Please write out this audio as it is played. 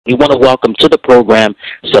We want to welcome to the program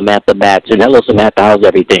Samantha Matson. Hello, Samantha. How's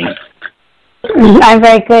everything? I'm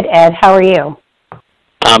very good, Ed. How are you?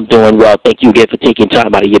 I'm doing well. Thank you again for taking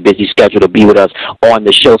time out of your busy schedule to be with us on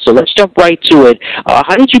the show. So let's jump right to it.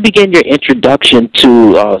 How did you begin your introduction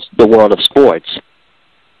to the world of sports?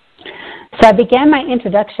 So I began my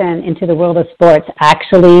introduction into the world of sports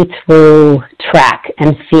actually through track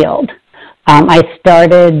and field. I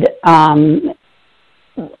started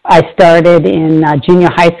in junior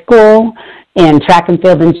high school in track and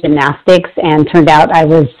field and gymnastics, and turned out I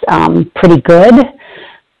was pretty good,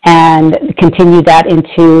 and continued that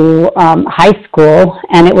into high school.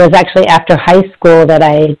 And it was actually after high school that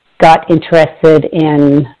I got interested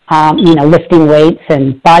in lifting weights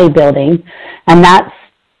and bodybuilding, and that's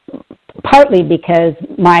partly because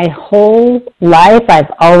my whole life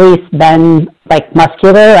I've always been like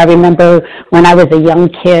muscular. I remember when I was a young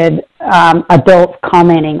kid, adults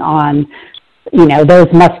commenting on,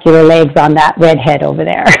 those muscular legs on that redhead over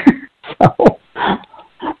there. So.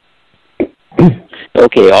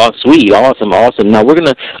 Okay, all sweet, awesome. Now we're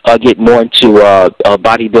gonna get more into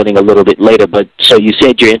bodybuilding a little bit later. But so you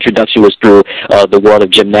said your introduction was through the world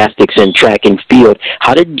of gymnastics and track and field.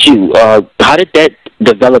 How did that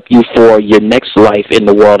develop you for your next life in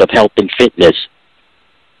the world of health and fitness?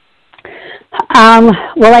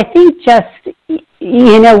 Well, I think just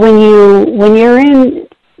when you're in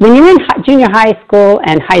junior high school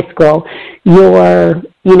and high school, your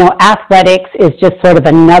athletics is just sort of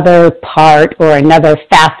another part or another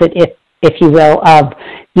facet, if you will, of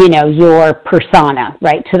your persona,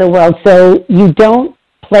 right, to the world. So you don't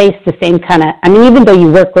place the same kind of, even though you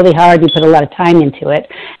work really hard, you put a lot of time into it,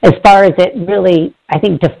 as far as it really, I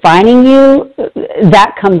think, defining you,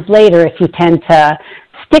 that comes later if you tend to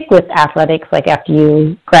stick with athletics, like after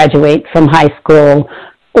you graduate from high school,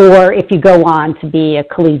 or if you go on to be a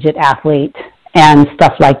collegiate athlete and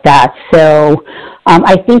stuff like that. So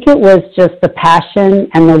I think it was just the passion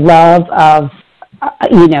and the love of,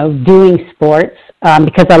 doing sports,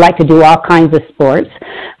 because I like to do all kinds of sports,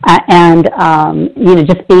 and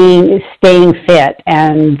just staying fit,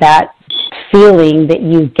 and that feeling that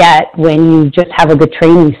you get when you just have a good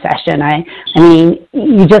training session. I mean,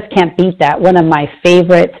 you just can't beat that. One of my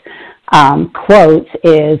favorite quotes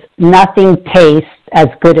is, "Nothing tastes as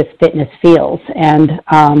good as fitness feels," and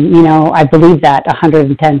I believe that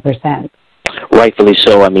 110%. Rightfully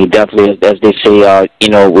so. Definitely, as they say,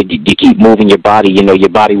 when you keep moving your body, your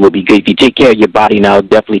body will be good. If you take care of your body now,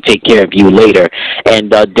 definitely take care of you later. And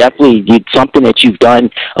definitely, something that you've done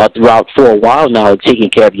throughout for a while now, taking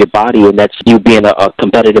care of your body, and that's you being a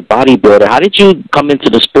competitive bodybuilder. How did you come into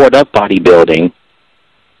the sport of bodybuilding?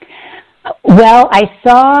 Well, I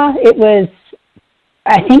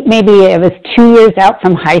think maybe it was 2 years out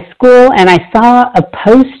from high school, and I saw a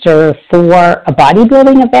poster for a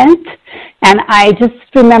bodybuilding event, and I just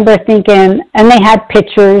remember thinking, and they had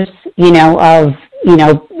pictures, of,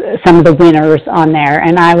 some of the winners on there,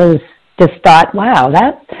 and I was just thought, wow,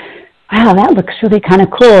 that looks really kind of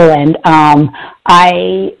cool. And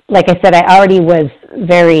like I said, I already was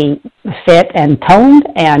very fit and toned,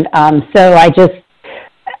 and so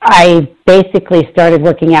I basically started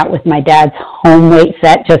working out with my dad's home weight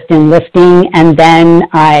set, just in lifting, and then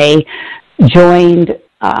I joined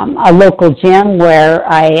a local gym where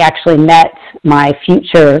I actually met my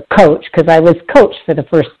future coach, because I was coached for the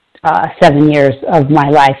first 7 years of my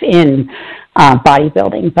life in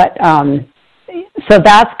bodybuilding. But so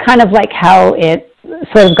that's kind of like how it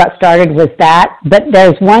sort of got started, was that. But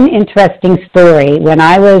there's one interesting story. When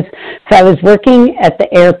I was working at the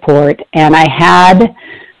airport, and I had,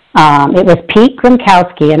 it was Pete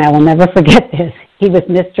Grimkowski, and I will never forget this. He was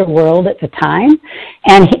Mr. World at the time,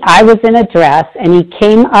 and I was in a dress, and he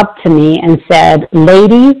came up to me and said,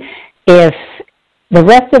 "Lady, if the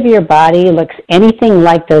rest of your body looks anything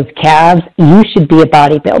like those calves, you should be a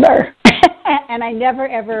bodybuilder." And I never,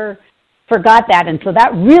 ever forgot that, and so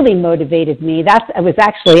that really motivated me. It was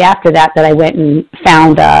actually after that I went and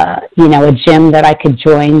found a gym that I could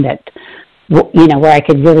join, that where I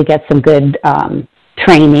could really get some good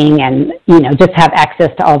training and just have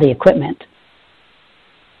access to all the equipment.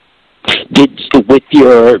 With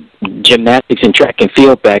your gymnastics and track and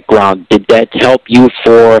field background, did that help you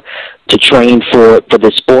to train for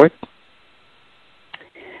the sport?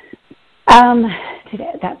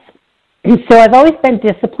 So I've always been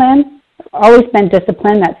disciplined.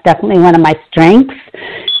 That's definitely one of my strengths.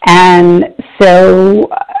 And so,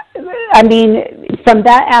 from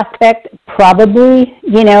that aspect, probably,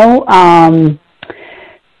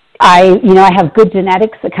 I have good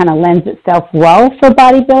genetics that kind of lends itself well for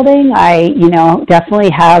bodybuilding. I,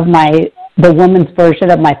 definitely have my the woman's version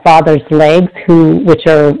of my father's legs, which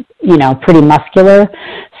are, pretty muscular.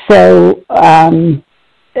 So, I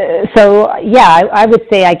would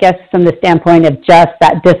say, I guess, from the standpoint of just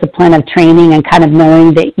that discipline of training and kind of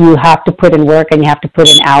knowing that you have to put in work and you have to put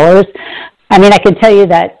in hours. I mean, I can tell you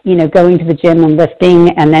that, going to the gym and lifting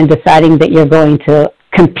and then deciding that you're going to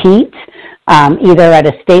compete, either at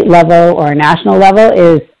a state level or a national level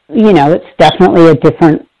is, it's definitely a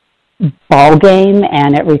different ball game,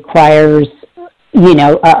 and it requires,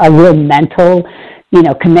 a real mental,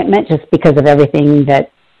 commitment just because of everything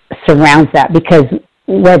that surrounds that. Because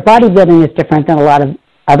where bodybuilding is different than a lot of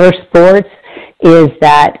other sports is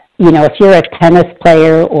that, if you're a tennis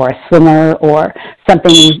player or a swimmer or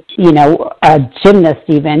something, a gymnast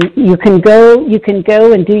even, you can go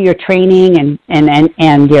and do your training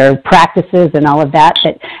and your practices and all of that,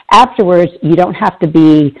 but afterwards you don't have to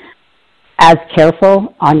be as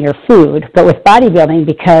careful on your food. But with bodybuilding,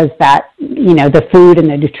 because that, the food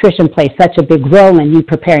and the nutrition plays such a big role in you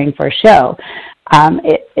preparing for a show,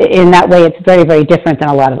 in that way it's very, very different than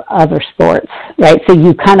a lot of other sports, right? So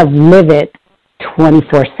you kind of live it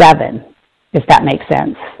 24/7, if that makes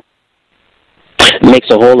sense. Makes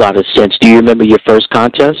a whole lot of sense. Do you remember your first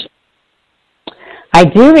contest? I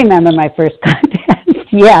do remember my first contest,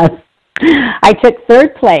 yes. I took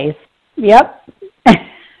third place, yep.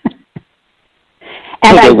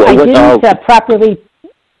 And I didn't properly...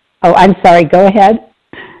 Oh, I'm sorry, go ahead.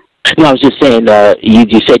 No, I was just saying,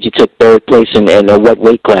 you said you took third place, and what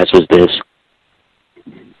weight class was this?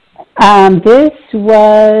 This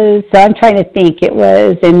was, so I'm trying to think, it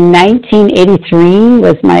was in 1983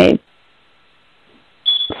 was my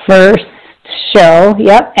first show,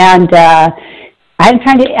 yep, and I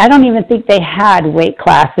don't even think they had weight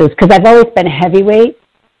classes, because I've always been a heavyweight.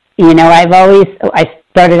 I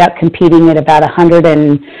started out competing at about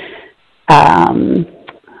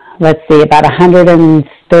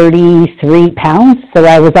 133 pounds, so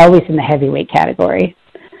I was always in the heavyweight category.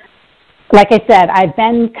 Like I said, I've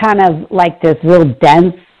been kind of like this real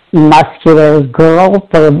dense, muscular girl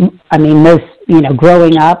most,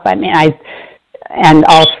 growing up. And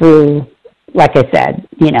all through, like I said,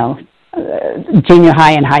 junior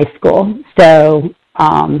high and high school. So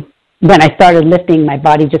when I started lifting, my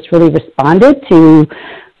body just really responded to,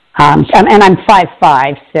 and I'm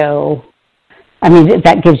 5'5", so,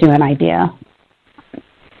 that gives you an idea.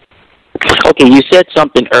 Okay, you said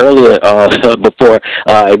something earlier before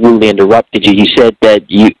I rudely interrupted you. You said that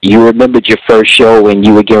you remembered your first show and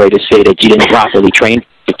you were getting ready to say that you didn't properly train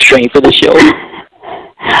for the show.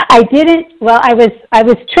 I didn't. Well, I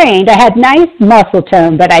was trained. I had nice muscle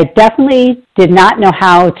tone, but I definitely did not know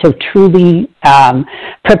how to truly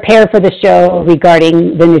prepare for the show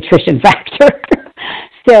regarding the nutrition factor.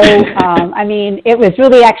 So, it was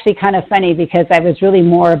really actually kind of funny because I was really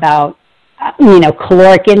more about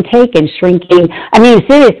caloric intake and shrinking.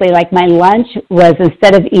 Seriously, like my lunch was,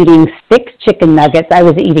 instead of eating 6 chicken nuggets, I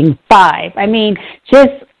was eating 5.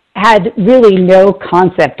 Just had really no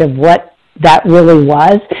concept of what that really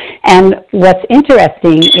was. And what's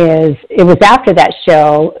interesting is it was after that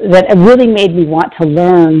show that it really made me want to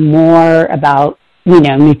learn more about,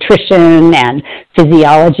 nutrition and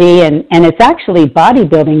physiology. And it's actually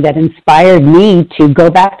bodybuilding that inspired me to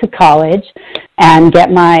go back to college and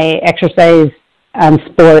get my exercise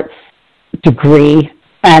sports degree,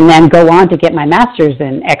 and then go on to get my master's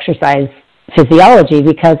in exercise physiology,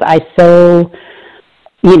 because I so,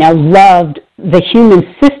 loved the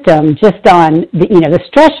human system just on the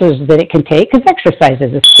stressors that it can take, because exercise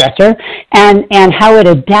is a stressor, and how it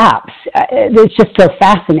adapts. It's just so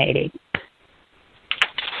fascinating.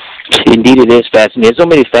 Indeed, it is fascinating. There's so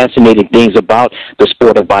many fascinating things about the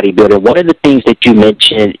sport of bodybuilding. One of the things that you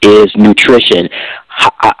mentioned is nutrition.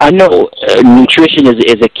 I know nutrition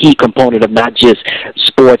is a key component of not just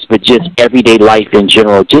sports, but just everyday life in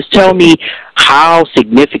general. Just tell me how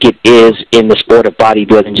significant it is in the sport of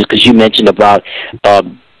bodybuilding, just because you mentioned about,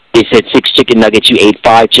 they said 6 chicken nuggets, you ate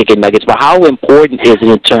 5 chicken nuggets, but how important is it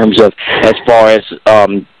in terms of, as far as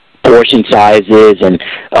portion sizes and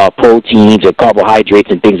proteins or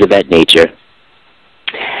carbohydrates and things of that nature?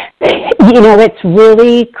 It's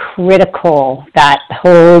really critical, that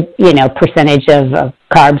whole, percentage of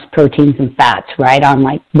carbs, proteins, and fats, right, on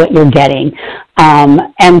like what you're getting.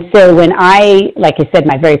 And so when like I said,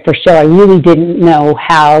 my very first show, I really didn't know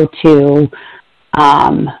how to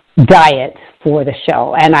diet for the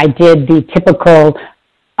show. And I did the typical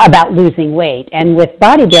about losing weight. And with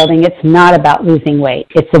bodybuilding, it's not about losing weight.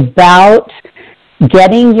 It's about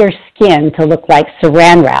getting your skin to look like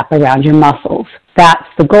saran wrap around your muscles. That's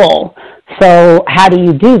the goal. So how do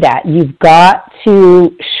you do that? You've got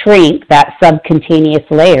to shrink that subcutaneous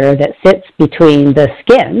layer that sits between the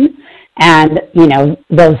skin and,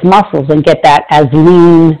 those muscles, and get that as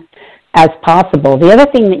lean as possible. The other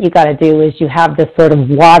thing that you got to do is you have this sort of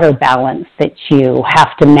water balance that you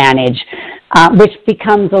have to manage, which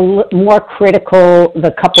becomes more critical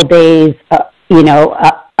the couple days,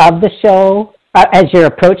 of the show, as you're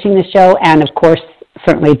approaching the show, and of course,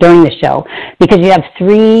 certainly during the show, because you have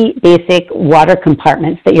 3 basic water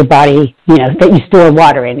compartments that your body, that you store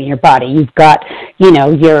water in your body. You've got, you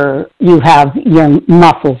have your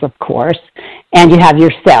muscles, of course, and you have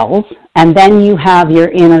your cells, and then you have your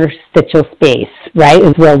interstitial space, right,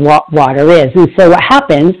 is where water is. And so what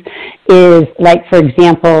happens is, like, for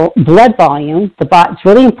example, blood volume. It's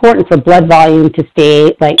really important for blood volume to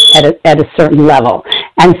stay, like, at a certain level.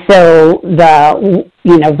 And so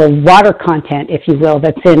the water content, if you will,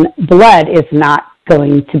 that's in blood is not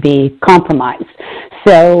going to be compromised.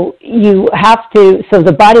 So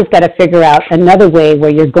the body's got to figure out another way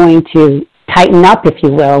where you're going to tighten up, if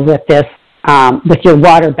you will, with this, with your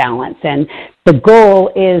water balance. And the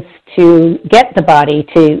goal is to get the body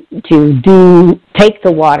to take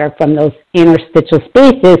the water from those interstitial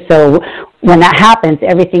spaces. So when that happens,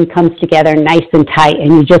 everything comes together nice and tight,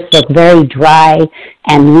 and you just look very dry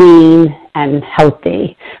and lean and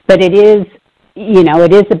healthy. But it is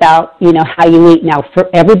about, how you eat. Now, for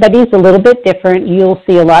everybody's a little bit different. You'll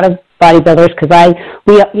see a lot of bodybuilders, because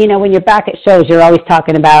when you're back at shows, you're always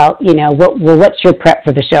talking about, what's your prep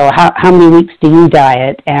for the show? How many weeks do you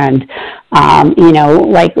diet? And,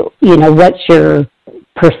 what's your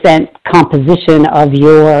percent composition of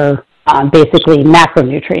your, basically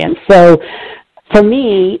macronutrients? So for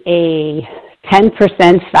me, a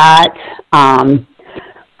 10% fat, 40%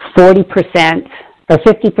 or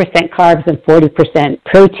 50% carbs and 40%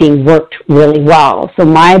 protein worked really well. So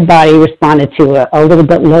my body responded to a little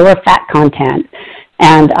bit lower fat content,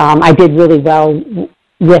 and I did really well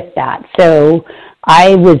with that. So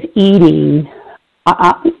I was eating,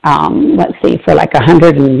 for like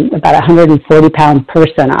about 140-pound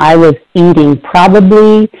person, I was eating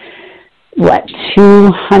probably,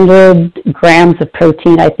 200 grams of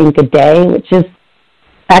protein, I think, a day, which is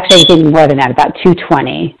actually getting more than that, about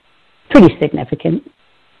 220. Pretty significant.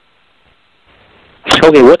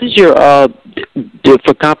 Okay, what is your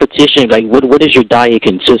for competition? Like, what does your diet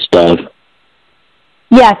consist of?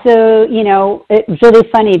 Yeah, so it's really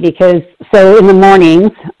funny because in the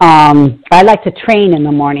mornings, I like to train in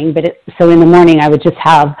the morning, so in the morning I would just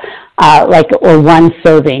have one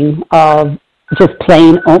serving of just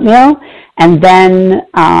plain oatmeal, and then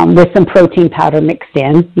with some protein powder mixed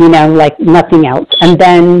in, like nothing else, and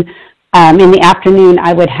then. In the afternoon,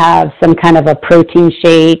 I would have some kind of a protein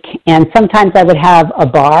shake, and sometimes I would have a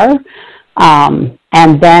bar.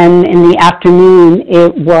 And then in the afternoon,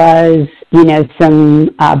 it was, some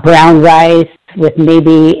brown rice with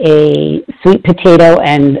maybe a sweet potato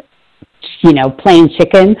and, plain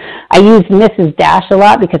chicken. I used Mrs. Dash a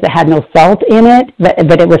lot because it had no salt in it,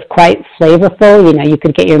 but it was quite flavorful. You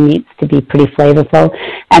could get your meats to be pretty flavorful.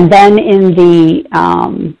 And then in the,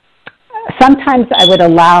 sometimes I would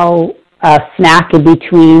allow a snack in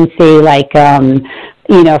between, say, like,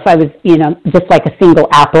 if I was, just like a single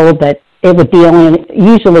apple, but it would be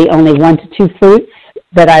usually only 1 to 2 fruits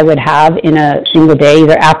that I would have in a single day,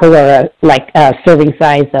 either apple or a serving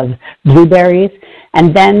size of blueberries.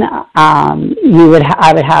 And then I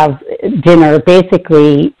would have dinner,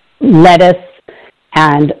 basically lettuce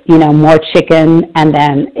and, more chicken. And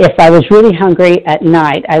then if I was really hungry at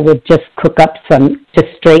night, I would just cook up some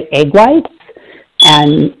just straight egg whites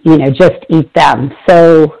and, just eat them.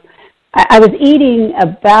 So I was eating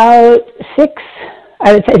about 6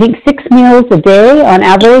 meals a day on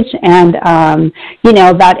average. And,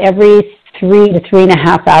 about every 3 to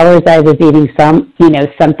 3.5 hours, I was eating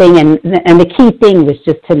something. And the key thing was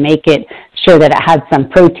just to make it sure that it had some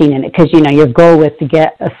protein in it, because, your goal was to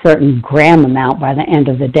get a certain gram amount by the end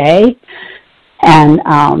of the day. And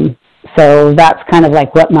so that's kind of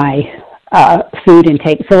like what my food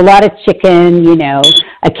intake. So a lot of chicken,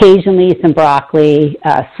 occasionally some broccoli,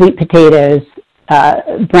 sweet potatoes,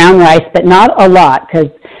 brown rice, but not a lot, because,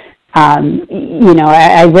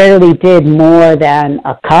 I rarely did more than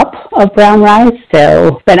a cup of brown rice.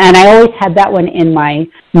 So, and I always had that one in my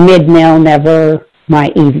mid-meal, never my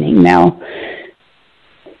evening meal.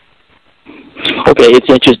 Okay, it's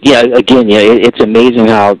interesting. Yeah, again, yeah, it's amazing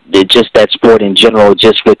how just that sport in general,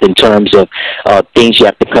 just with in terms of things you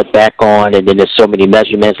have to cut back on, and then there's so many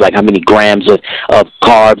measurements, like how many grams of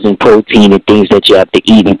carbs and protein and things that you have to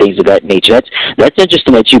eat and things of that nature. That's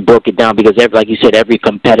interesting that you broke it down because, like you said, every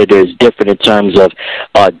competitor is different in terms of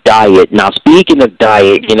diet. Now, speaking of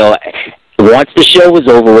diet, once the show is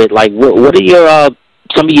over with, like, what are your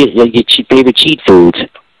some of your favorite cheat foods?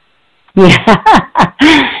 Yeah,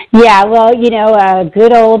 yeah. Well, a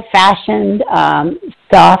good old-fashioned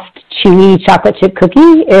soft, chewy chocolate chip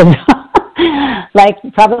cookie is like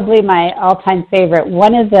probably my all-time favorite.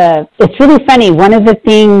 It's really funny. One of the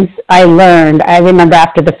things I learned, I remember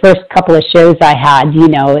after the first couple of shows I had,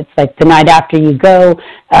 it's like the night after you go,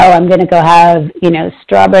 I'm going to go have,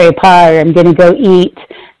 strawberry pie, or I'm going to go eat,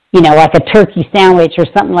 like a turkey sandwich or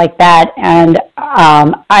something like that. And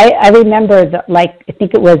I remember that, like, I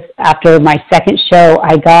think it was after my second show,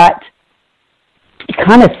 I got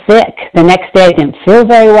kind of sick. The next day I didn't feel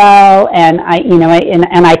very well, and I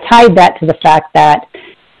tied that to the fact that,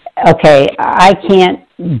 okay, I can't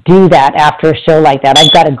do that after a show like that.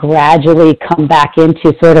 I've got to gradually come back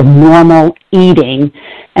into sort of normal eating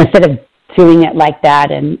instead of doing it like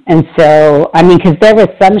that. And so, because there were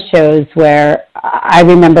some shows where I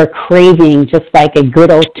remember craving just like a good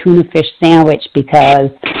old tuna fish sandwich because,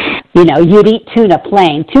 you'd eat tuna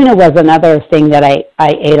plain. Tuna was another thing that I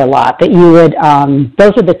ate a lot, but you would,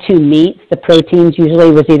 those are the two meats. The proteins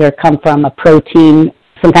usually was either come from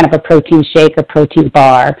some kind of a protein shake or protein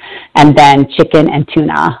bar, and then chicken and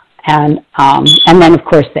tuna. And then, of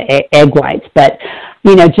course, the egg whites. But,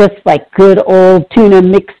 just like good old tuna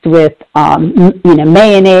mixed with,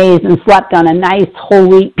 mayonnaise and slapped on a nice whole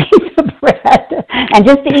wheat piece of bread. And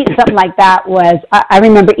just to eat something like that I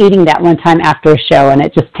remember eating that one time after a show, and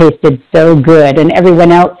it just tasted so good. And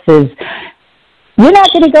everyone else is, you're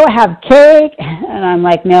not going to go have cake? And I'm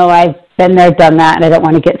like, no, I've been there, done that, and I don't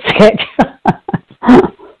want to get sick.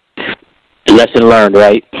 Lesson learned,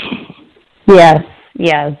 right? Yes.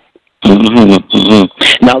 Mm-hmm, mm-hmm.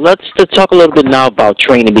 Now let's talk a little bit now about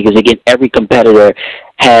training, because again, every competitor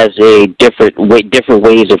has a different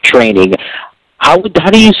ways of training. How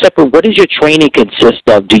do you separate? What does your training consist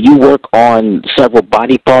of? Do you work on several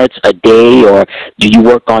body parts a day, or do you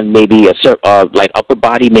work on maybe like upper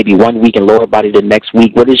body, maybe 1 week, and lower body the next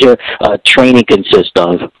week? What does your training consist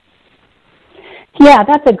of? Yeah,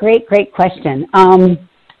 that's a great question.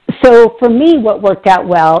 So for me, what worked out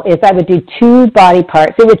well is I would do 2 body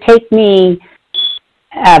parts. It would take me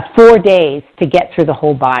 4 days to get through the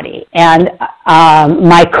whole body. And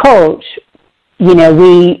my coach,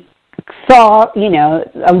 we saw, when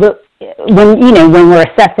we're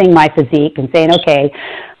assessing my physique and saying, okay,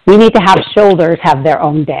 we need to have shoulders have their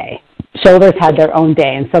own day. Shoulders had their own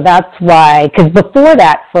day. And so that's why, because before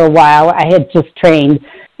that, for a while, I had just trained,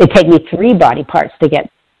 it'd take me 3 body parts to get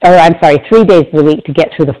 3 days of the week to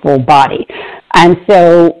get through the full body. And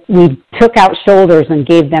so we took out shoulders and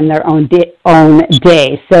gave them their own day.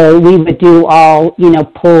 So we would do all,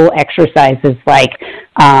 pull exercises like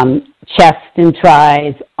chest and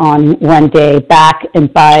tries on one day, back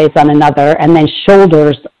and thighs on another, and then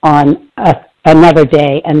shoulders on another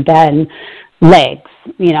day, and then legs,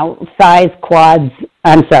 thighs, quads,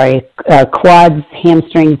 hamstrings,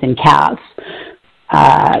 and calves.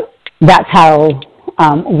 That's how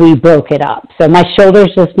we broke it up. So my shoulders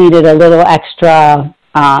just needed a little extra,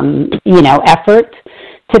 effort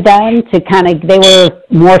to them they were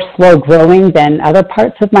more slow growing than other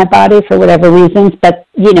parts of my body for whatever reasons. But,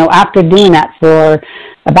 after doing that for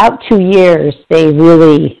about 2 years, they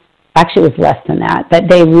really, actually it was less than that, but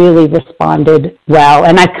they really responded well.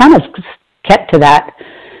 And I've kind of kept to that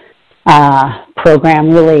program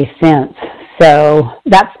really since. So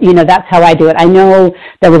that's how I do it. I know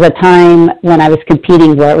there was a time when I was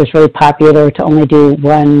competing where it was really popular to only do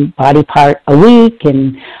 1 body part a week,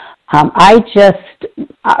 and I just,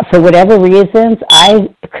 for whatever reasons, I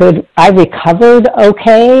recovered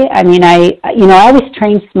okay. I always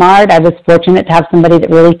trained smart. I was fortunate to have somebody that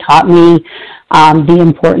really taught me the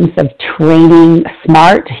importance of training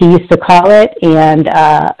smart, he used to call it, and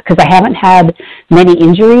because I haven't had many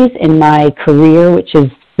injuries in my career, which is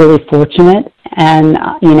really fortunate. And,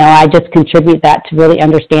 I just contribute that to really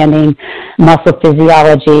understanding muscle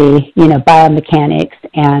physiology, biomechanics,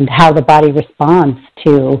 and how the body responds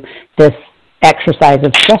to this exercise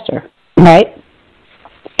of stressor, right?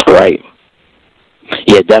 Right.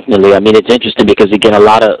 Yeah, definitely. It's interesting because, again, a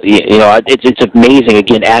lot of, it's amazing.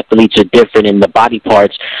 Again, athletes are different in the body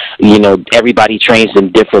parts. Everybody trains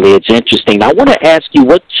them differently. It's interesting. Now, I want to ask you,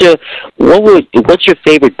 what's your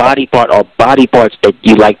favorite body part or body parts that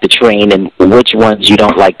you like to train, and which ones you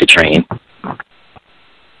don't like to train?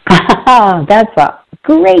 Oh, that's a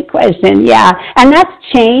great question. Yeah, and that's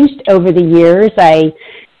changed over the years. I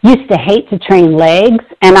used to hate to train legs,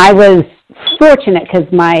 and I was fortunate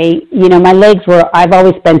because my legs were. I've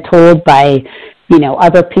always been told by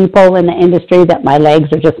other people in the industry that my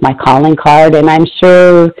legs are just my calling card, and I'm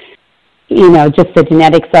sure just the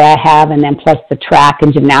genetics that I have, and then plus the track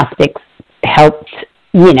and gymnastics helped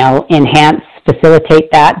enhance,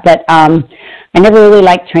 facilitate that. But I never really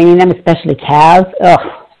liked training them, especially calves. So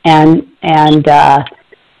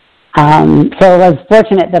I was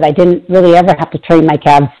fortunate that I didn't really ever have to train my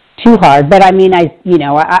calves too hard. But I mean, I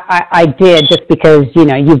did, just because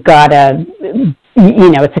you've got to,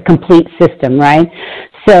 it's a complete system, right?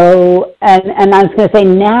 So, and I was going to say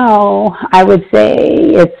now, I would say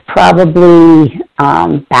it's probably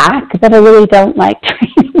back that I really don't like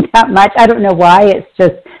training that much. I don't know why. It's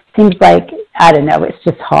just seems like, I don't know, it's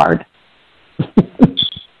just hard.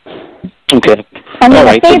 Okay. And then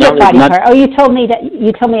a favorite body part. Oh, you told me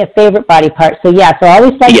a favorite body part. So yeah, so I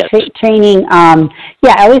always like training. I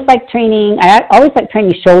always like training. I always like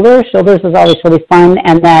training shoulders. Shoulders was always really fun.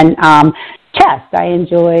 And then chest. I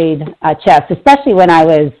enjoyed chest, especially when I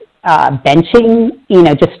was benching.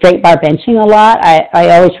 Just straight bar benching a lot. I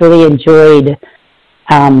always really enjoyed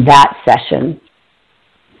that session.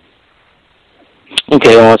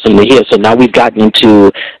 Okay, awesome to hear. So now we've gotten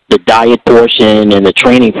into the diet portion and the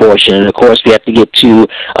training portion, and of course we have to get to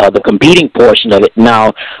the competing portion of it.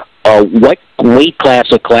 Now, what weight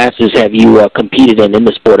class or classes have you competed in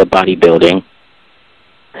the sport of bodybuilding?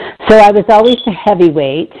 So I was always a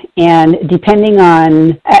heavyweight, and depending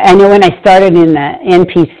on, I know when I started in the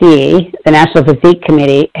NPC, the National Physique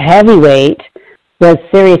Committee, heavyweight was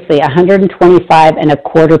seriously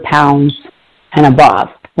 125.25 pounds and above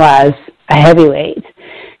was a heavyweight.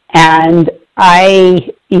 And I,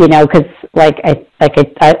 because by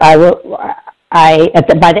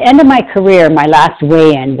the end of my career, my last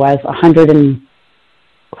weigh-in was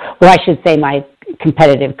my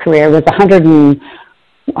competitive career was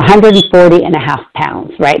 140.5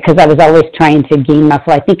 pounds, right? Because I was always trying to gain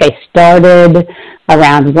muscle. I think I started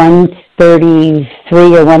around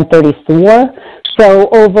 133 or 134. So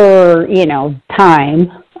over,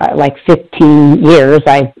 time, like 15 years,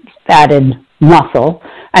 I added muscle.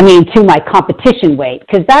 I mean, to my competition weight,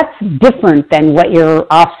 because that's different than what your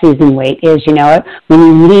off-season weight is. When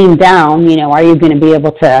you lean down, are you going to be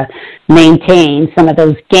able to maintain some of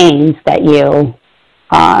those gains that you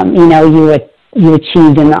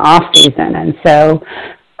achieved in the off-season? And so,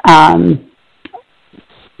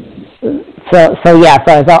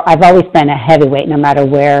 I've always been a heavyweight, no matter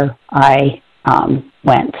where I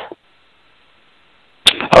went.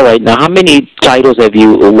 All right. Now, how many titles have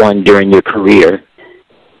you won during your career?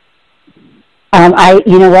 I've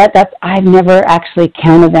never actually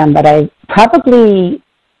counted them, but I probably,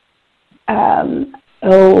 at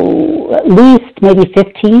least maybe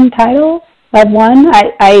 15 titles I've won.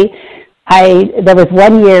 There was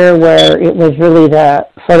one year where it was really the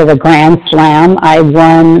sort of a grand slam. I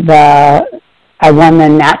won the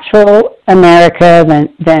Natural America,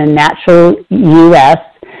 the Natural U.S.,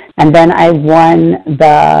 and then I won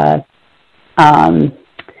the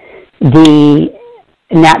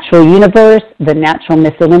Natural Universe, the Natural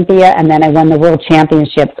Miss Olympia, and then I won the World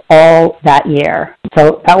Championships all that year.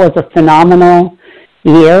 So that was a phenomenal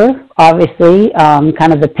year, obviously,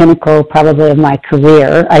 kind of the pinnacle probably of my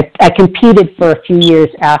career. I competed for a few years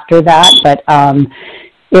after that, but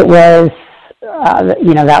it was,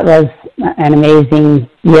 that was an amazing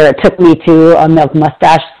year. It took me to a Milk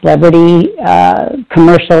Mustache celebrity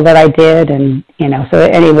commercial that I did, and, so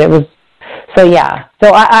anyway, it was, so yeah.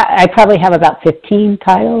 So I probably have about 15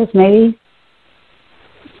 titles, maybe.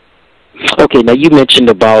 Okay, now you mentioned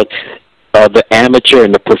about the amateur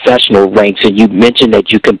and the professional ranks, and you mentioned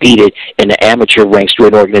that you competed in the amateur ranks through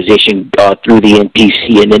an organization through the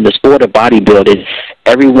NPC. And in the sport of bodybuilding,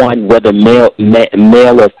 everyone, whether male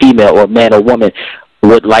or female, or man or woman,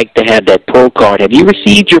 would like to have that pro card. Have you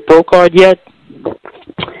received your pro card yet?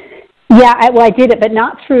 Yeah, I did it, but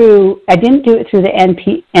not through. I didn't do it through the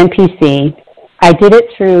NPC. I did it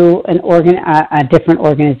through a different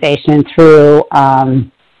organization, through.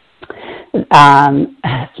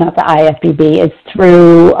 It's not the IFBB. It's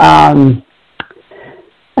through.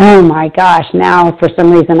 Oh my gosh! Now, for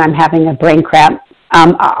some reason, I'm having a brain cramp.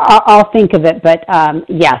 I'll think of it, but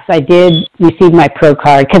yes, I did receive my pro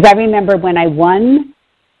card, because I remember when I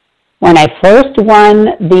first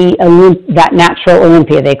won that Natural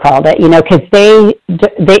Olympia, they called it, because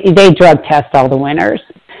they drug test all the winners.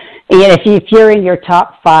 if you're in your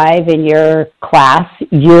top 5 in your class,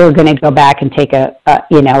 you're going to go back and take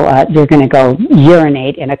you're going to go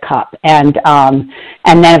urinate in a cup. And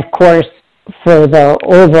then, of course, for the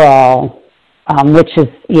overall, which is,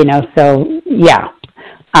 so, yeah.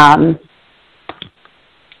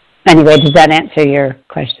 Anyway, does that answer your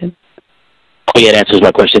question? Oh, yeah, that answers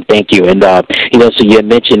my question. Thank you. And, so you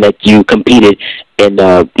mentioned that you competed in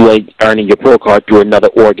earning your pro card through another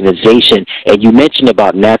organization, and you mentioned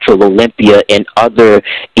about Natural Olympia and other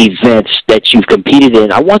events that you've competed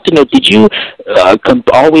in. I want to know, did you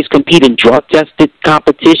always compete in drug-tested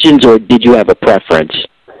competitions, or did you have a preference?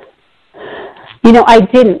 I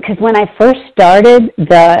didn't, because when I first started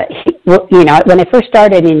when I first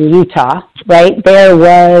started in Utah, right, there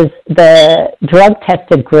was the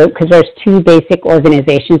drug-tested group, because there's 2 basic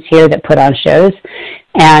organizations here that put on shows,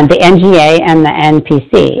 and the NGA and the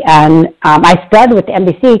NPC. And I started with the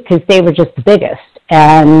NPC because they were just the biggest,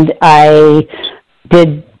 and I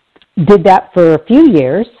did that for a few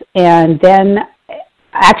years, and then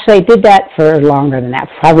actually I did that for longer than that,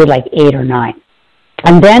 probably like 8 or 9.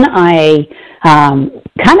 And then I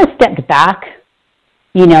kind of stepped back,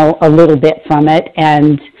 a little bit from it,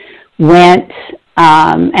 and went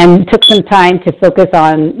and took some time to focus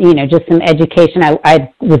on, just some education.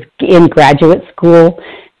 I was in graduate school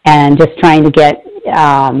and just trying to get,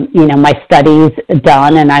 my studies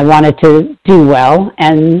done, and I wanted to do well.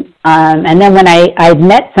 And then when I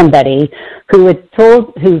met somebody who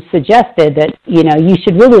suggested that, you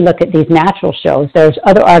should really look at these natural shows. There's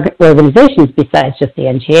other organizations besides just the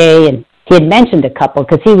NGA, and he had mentioned a couple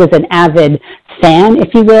because he was an avid fan,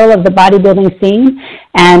 if you will, of the bodybuilding scene.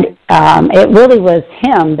 And it really was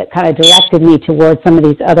him that kind of directed me towards some of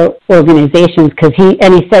these other organizations, because he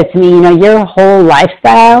said to me, your whole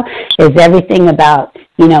lifestyle is everything about,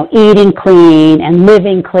 eating clean and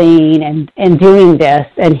living clean and doing this.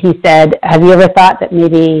 And he said, have you ever thought that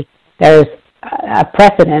maybe there's a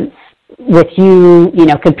precedence with you,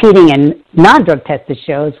 competing in non-drug tested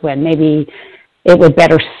shows when maybe it would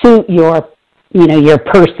better suit your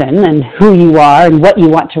person and who you are and what you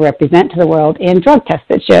want to represent to the world in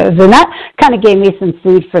drug-tested shows. And that kind of gave me some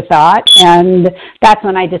food for thought, and that's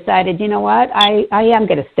when I decided, I am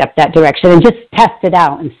going to step that direction and just test it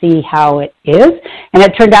out and see how it is. And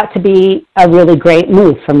it turned out to be a really great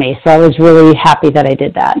move for me, so I was really happy that I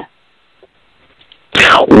did that.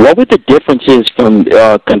 What were the differences from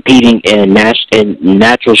competing in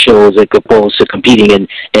natural shows as opposed to competing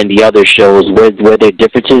in the other shows? Were there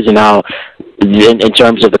differences in how, in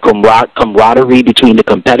terms of the camaraderie between the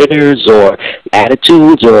competitors or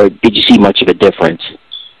attitudes, or did you see much of a difference?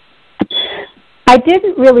 I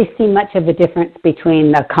didn't really see much of a difference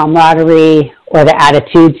between the camaraderie or the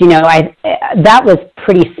attitudes. That was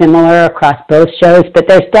pretty similar across both shows, but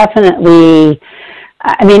there's definitely,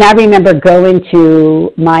 I remember going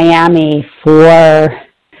to Miami for,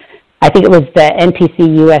 I think it was the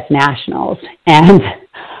NPC U.S. Nationals, and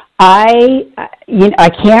I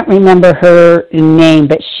can't remember her name,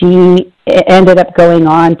 but she ended up going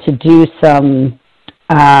on to do some,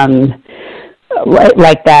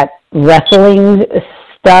 like that wrestling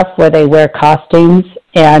stuff where they wear costumes,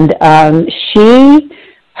 and her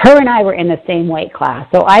and I were in the same weight class.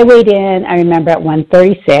 So I weighed in, I remember, at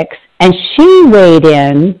 136, and she weighed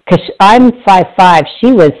in, because I'm 5'5",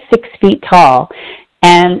 she was 6 feet tall,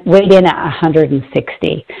 and weighed in at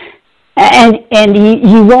 160. And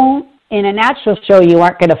you won't, in a natural show, you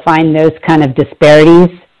aren't going to find those kind of disparities,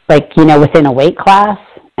 like, within a weight class.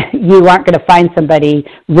 You aren't going to find somebody,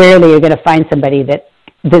 rarely you're going to find somebody that's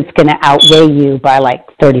going to outweigh you by like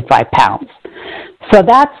 35 pounds. So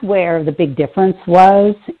that's where the big difference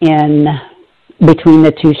was between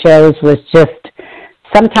the two shows, was just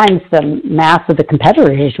sometimes the mass of the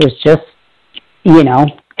competitors was just,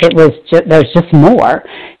 there's just more.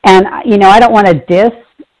 And, I don't want to diss,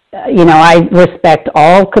 I respect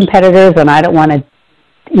all competitors, and I don't want to,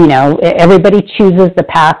 everybody chooses the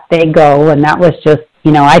path they go, and that was just,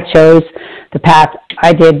 I chose the path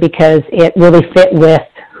I did because it really fit with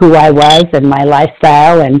who I was and my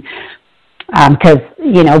lifestyle, and because,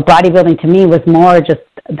 bodybuilding to me was more just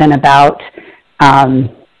than about,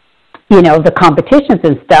 the competitions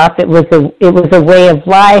and stuff. It was a way of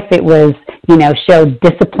life. It was, showed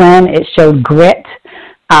discipline. It showed grit.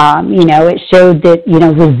 It showed that,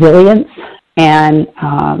 resilience and,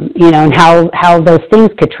 and how those things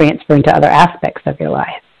could transfer into other aspects of your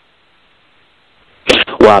life.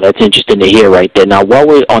 Well, Wow, that's interesting to hear right there. Now, while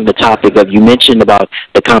we're on the topic of, you mentioned about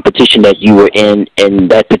the competition that you were in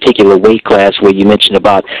that particular weight class, where you mentioned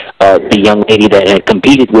about the young lady that had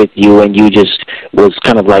competed with you, and you just was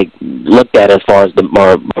kind of like looked at as far as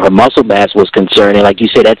her muscle mass was concerned. And like you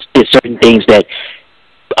said, there's certain things that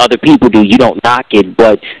other people do. You don't knock it,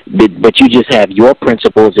 but you just have your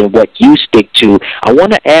principles and what you stick to. I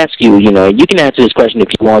want to ask you, you know, you can answer this question if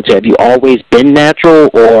you want to. Have you always been natural,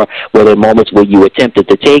 or were there moments where you attempted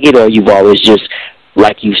to take it, or you've always just,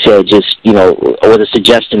 like you said, just, you know, or the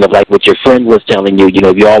suggestion of like what your friend was telling you, you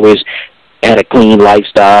know, you always had a clean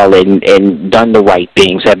lifestyle and done the right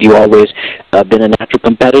things? Have you always been a natural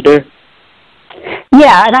competitor?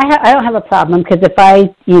 Yeah, and I don't have a problem, because if I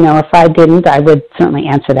didn't, I would certainly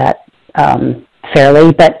answer that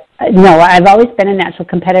fairly. But no, I've always been a natural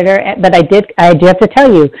competitor. But I do have to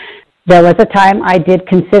tell you, there was a time I did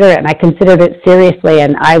consider it, and I considered it seriously.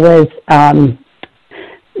 And I was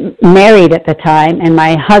married at the time, and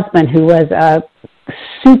my husband, who was a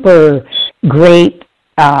super great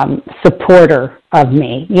supporter of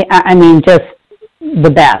me. Yeah, I mean, just the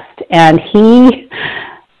best. And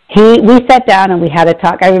we sat down and we had a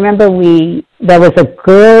talk. I remember there was a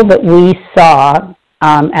girl that we saw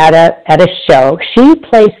at a show. She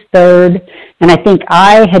placed third, and I think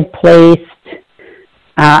I had placed,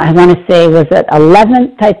 I want to say, was it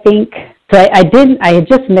 11th, I think. So I had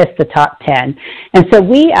just missed the top 10. And so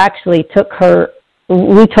we actually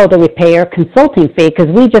we told her we'd pay her a consulting fee, because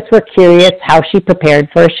we just were curious how she prepared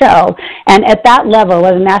for a show. And at that level,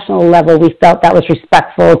 at a national level, we felt that was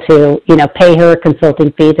respectful to, you know, pay her a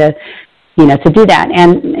consulting fee to do that.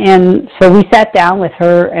 And so we sat down with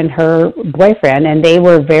her and her boyfriend, and they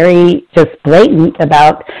were very just blatant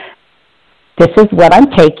about, this is what I'm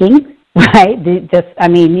taking, right? These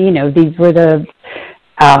were the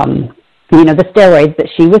steroids that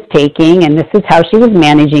she was taking, and this is how she was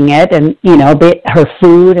managing it, and, you know, her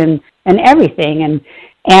food and everything.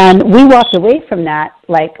 And we walked away from that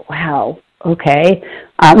like, wow, okay.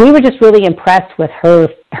 We were just really impressed with her.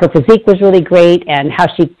 Her physique was really great, and how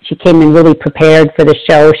she came in really prepared for the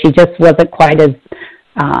show. She just wasn't quite as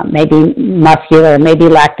maybe muscular, maybe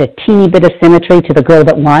lacked a teeny bit of symmetry to the girl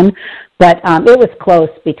that won. But it was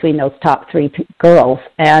close between those top three girls.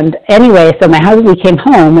 And anyway, so my husband, we came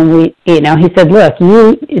home, and he said, look,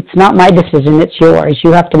 it's not my decision, it's yours.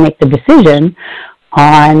 You have to make the decision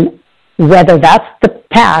on whether that's the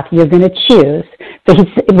path you're going to choose.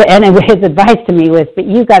 And his advice to me was, but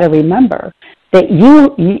you got to remember that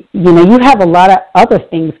you have a lot of other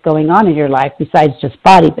things going on in your life besides just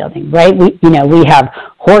bodybuilding, right? We have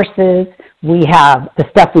horses. We have the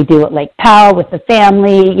stuff we do at Lake Powell with the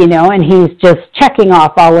family, you know, and he's just checking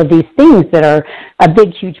off all of these things that are a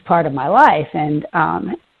big, huge part of my life. And,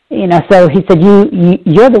 so he said,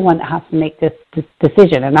 you're the one that has to make this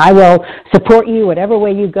decision, and I will support you whatever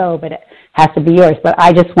way you go, but it has to be yours. But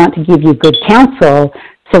I just want to give you good counsel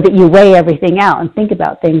so that you weigh everything out and think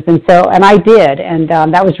about things. And I did, and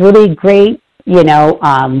that was really great,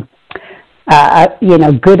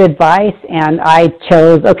 good advice, and I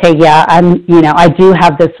chose, okay, yeah, I do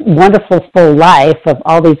have this wonderful full life of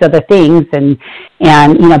all these other things, and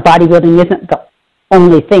bodybuilding isn't the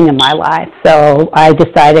only thing in my life, so I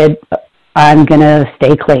decided I'm going to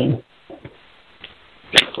stay clean.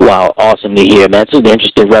 Wow, awesome to hear. That's an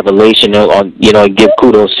interesting revelation. Give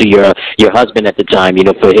kudos to your husband at the time,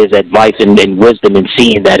 for his advice and wisdom in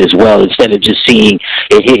seeing that as well, instead of just seeing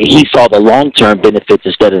he saw the long-term benefits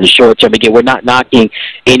instead of the short-term. Again, we're not knocking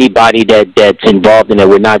anybody that's involved in it.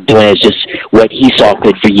 We're not doing it. It's just what he saw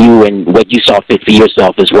fit for you and what you saw fit for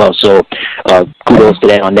yourself as well. So kudos to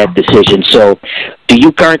that on that decision. So do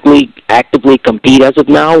you currently actively compete as of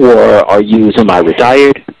now, or are you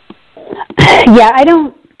semi-retired? Yeah, I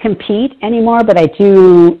don't compete anymore, but I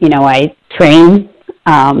do, I train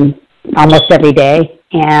almost every day,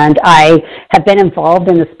 and I have been involved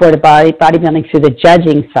in the sport of bodybuilding through the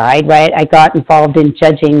judging side, right? I got involved in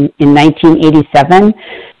judging in 1987,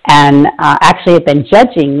 and actually have been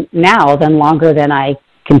judging now longer than I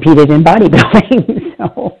competed in bodybuilding.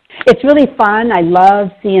 So it's really fun. I love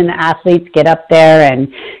seeing the athletes get up there,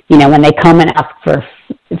 and, when they come and ask for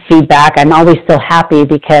feedback, I'm always so happy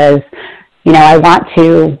because, I want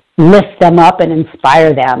to lift them up and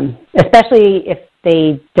inspire them, especially if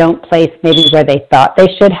they don't place maybe where they thought they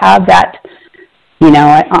should have that,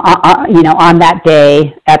 on that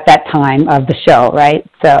day at that time of the show, right?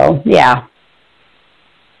 So, yeah.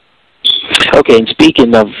 Okay, and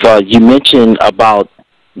speaking of, you mentioned about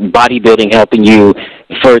bodybuilding helping you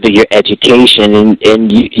further your education,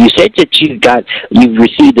 and you said that you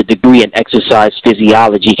received a degree in exercise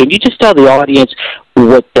physiology. Can you just tell the audience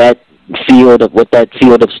what that field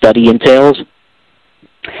of study entails?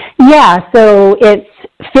 Yeah, so it's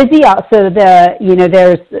so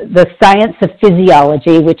there's the science of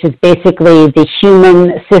physiology, which is basically the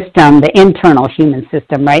human system, the internal human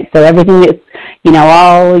system, right? So everything that's,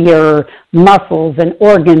 all your muscles and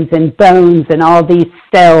organs and bones and all these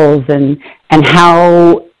cells and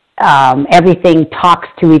how everything talks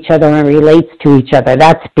to each other and relates to each other.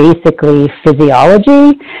 That's basically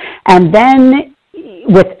physiology. And then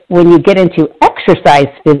when you get into exercise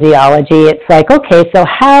physiology, it's like, okay, so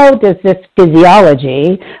how does this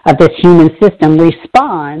physiology of this human system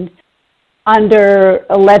respond under,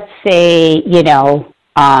 let's say,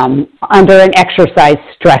 under an exercise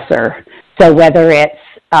stressor? So whether it's,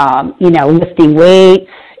 lifting weights,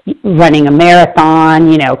 running a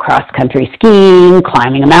marathon, cross-country skiing,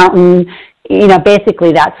 climbing a mountain,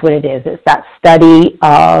 basically that's what it is. It's that study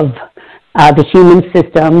of the human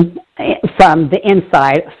system from the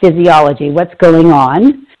inside, physiology, what's going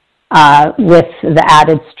on with the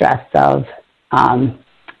added stress of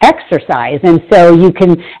exercise. And so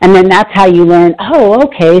and then that's how you learn,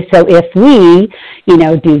 okay, so if we,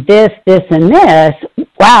 do this, this, and this,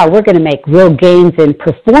 wow, we're going to make real gains in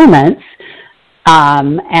performance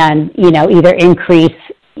and, either increase,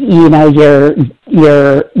 your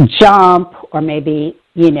jump or maybe,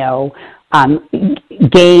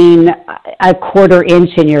 gain a quarter inch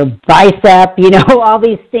in your bicep, all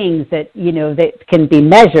these things that, that can be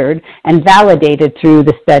measured and validated through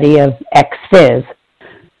the study of X-Phys.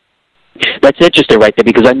 That's interesting right there,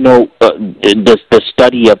 because I know the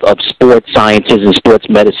study of sports sciences and sports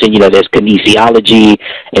medicine, there's kinesiology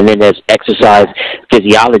and then there's exercise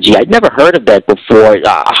physiology. I'd never heard of that before.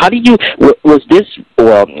 How do you, was this,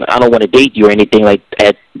 well, I don't want to date you or anything like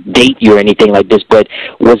this, but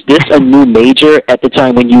was this a new major at the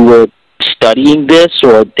time when you were studying this,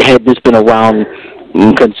 or had this been around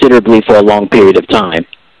considerably for a long period of time?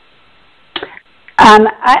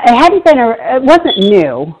 It wasn't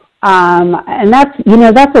new. And that's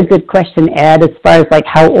a good question, Ed, as far as like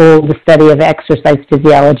how old the study of exercise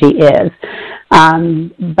physiology is.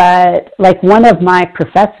 But like one of my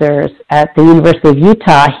professors at the University of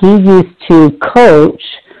Utah, he used to coach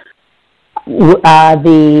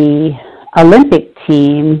the Olympic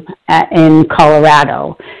team in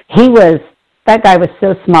Colorado. That guy was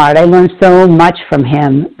so smart. I learned so much from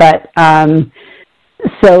him. But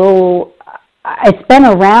so it's been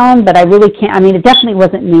around, but I really can't. It definitely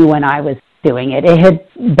wasn't new when I was doing it. It had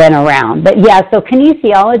been around. But yeah, so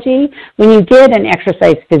kinesiology, when you get an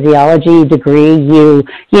exercise physiology degree,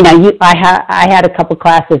 I had a couple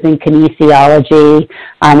classes in kinesiology.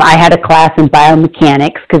 I had a class in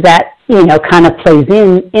biomechanics, because that, kind of plays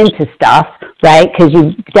into stuff, right? Because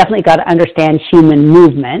you definitely got to understand human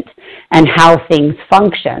movement and how things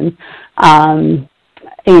function,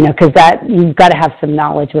 because that, you've got to have some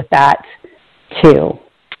knowledge with that too.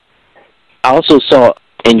 I also saw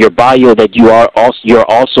in your bio that you're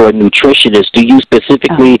also a nutritionist. Do you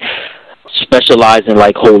specifically specialize in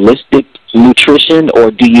like holistic nutrition,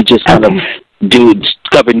 or do you just kind of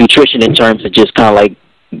cover nutrition in terms of just kind of like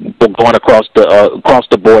going across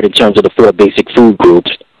the board in terms of the 4 basic food groups?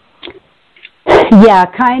 Yeah,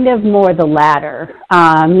 kind of more the latter,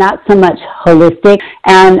 not so much holistic.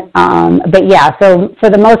 And but yeah, so for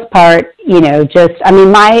the most part,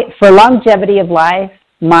 for longevity of life,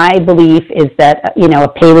 my belief is that a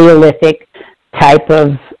Paleolithic type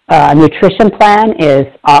of nutrition plan is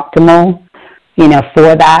optimal,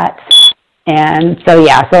 for that. And so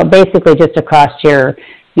yeah, so basically just across your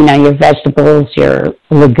vegetables, your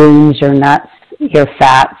legumes, your nuts, your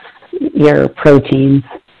fats, your proteins.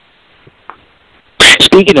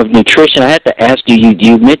 Speaking of nutrition, I had to ask you.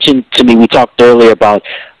 You mentioned to me, we talked earlier about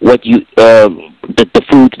what you the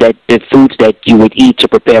foods that you would eat to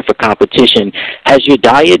prepare for competition. Has your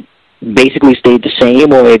diet basically stayed the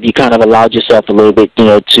same, or have you kind of allowed yourself a little bit,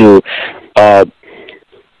 to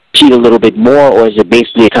cheat a little bit more, or is it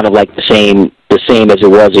basically kind of like the same as it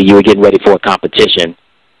was when you were getting ready for a competition?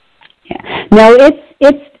 Yeah. No,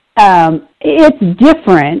 it's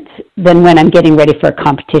different than when I'm getting ready for a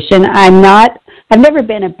competition. I've never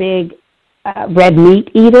been a big red meat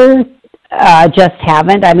eater, just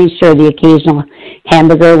haven't. Sure, the occasional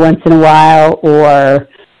hamburger once in a while, or,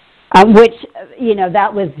 which,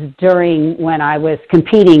 that was during when I was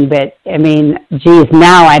competing, but,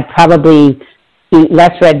 now I'd probably eat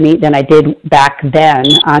less red meat than I did back then,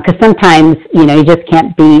 because sometimes, you just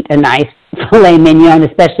can't beat a nice filet mignon,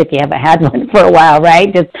 especially if you haven't had one for a while,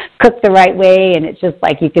 right? Just cook the right way, and it's just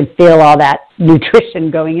like you can feel all that nutrition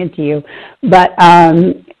going into you. But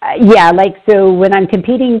yeah, like, so when I'm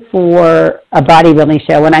competing for a bodybuilding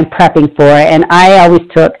show, when I'm prepping for it, and I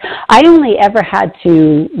only ever had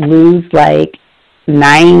to lose like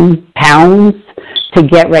 9 pounds to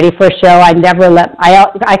get ready for a show.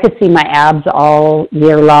 I could see my abs all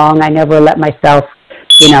year long. I never let myself,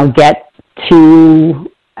 get too,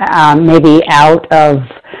 maybe out of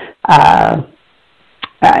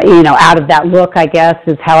that look, I guess,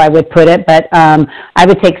 is how I would put it. But I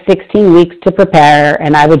would take 16 weeks to prepare,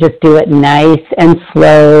 and I would just do it nice and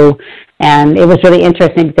slow. And it was really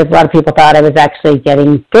interesting because a lot of people thought I was actually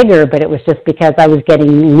getting bigger, but it was just because I was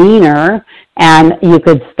getting leaner, and you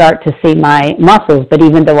could start to see my muscles. But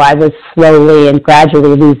even though I was slowly and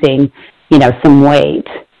gradually losing, some weight.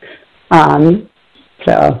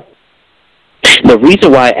 So. The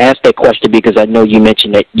reason why I asked that question, because I know you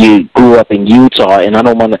mentioned that you grew up in Utah, and I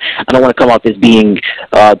don't want to come off as being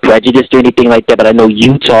prejudiced or anything like that, but I know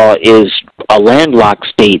Utah is a landlocked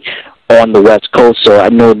state on the West Coast, so I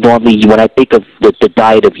know normally when I think of the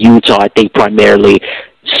diet of Utah, I think primarily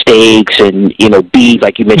steaks and beef,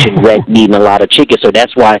 like you mentioned, red meat and a lot of chicken. So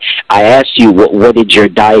that's why I asked you what did your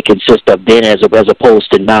diet consist of then as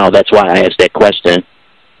opposed to now. That's why I asked that question.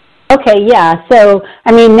 Okay, yeah. So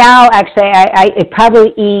I mean, now actually, I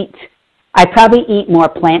probably eat more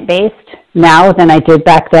plant-based now than I did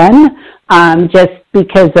back then, just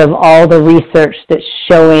because of all the research that's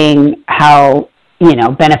showing how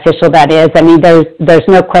beneficial that is. I mean, there's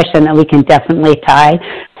no question that we can definitely tie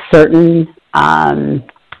certain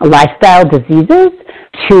lifestyle diseases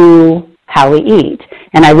to how we eat.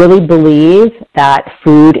 And I really believe that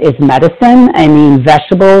food is medicine. I mean,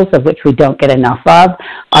 vegetables, of which we don't get enough of,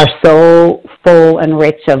 are so full and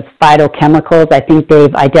rich of phytochemicals. I think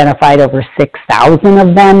they've identified over 6,000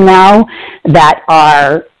 of them now that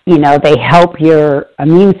are, they help your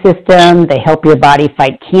immune system, they help your body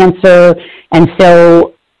fight cancer. And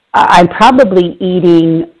so I'm probably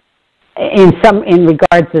eating, in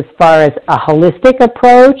regards as far as a holistic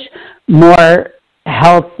approach, more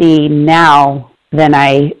healthy now than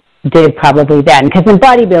I did probably then. Because in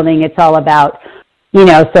bodybuilding, it's all about,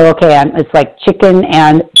 it's like chicken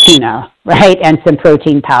and tuna, right, and some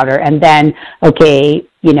protein powder. And then,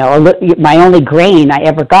 my only grain I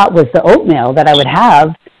ever got was the oatmeal that I would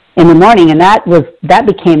have in the morning, and that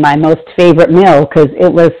became my most favorite meal because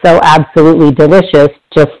it was so absolutely delicious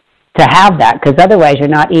just to have that. Because otherwise, you're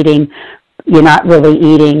not really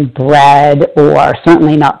eating bread, or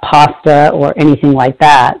certainly not pasta or anything like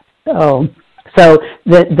that. So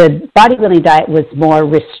the bodybuilding diet was more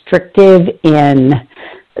restrictive in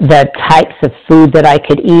the types of food that I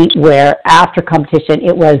could eat, where after competition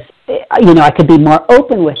it was, I could be more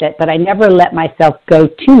open with it, but I never let myself go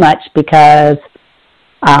too much because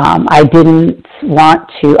I didn't want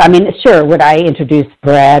to. I mean, sure, would I introduce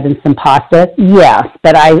bread and some pasta? Yes,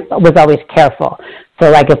 but I was always careful. So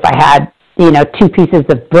like if I had 2 pieces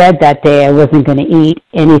of bread that day, I wasn't going to eat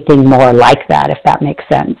anything more like that, if that makes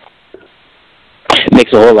sense.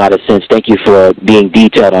 Makes a whole lot of sense. Thank you for being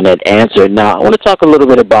detailed on that answer. Now, I want to talk a little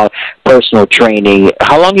bit about personal training.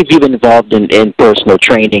 How long have you been involved in personal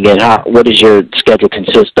training, and what does your schedule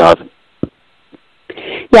consist of?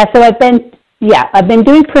 Yeah, so I've been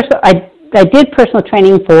doing I did personal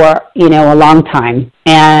training for, a long time,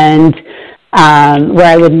 and where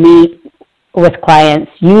I would meet with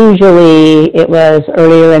clients, usually it was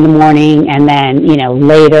earlier in the morning, and then,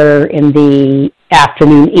 later in the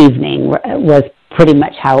afternoon, evening was pretty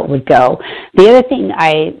much how it would go. The other thing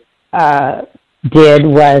I did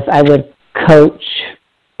was I would coach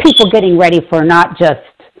people getting ready for not just,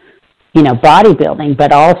 bodybuilding,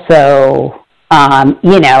 but also,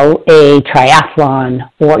 a triathlon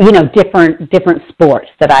or, different sports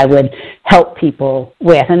that I would help people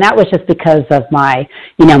with. And that was just because of my,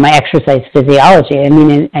 my exercise physiology. I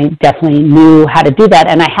mean, I definitely knew how to do that.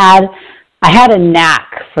 And I had a knack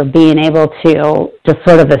for being able to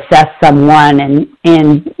sort of assess someone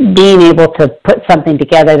and being able to put something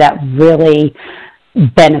together that really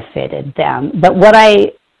benefited them. But what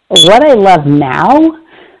I love now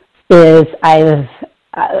is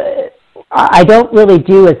I don't really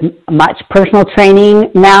do as much personal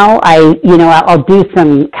training now. I'll do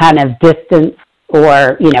some kind of distance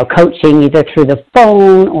or, coaching either through the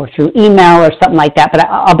phone or through email or something like that. But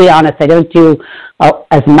I'll be honest, I don't do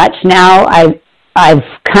as much now. I've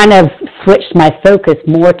kind of switched my focus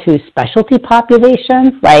more to specialty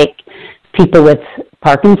populations, like people with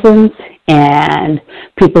Parkinson's and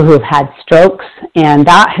people who have had strokes, and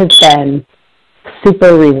that has been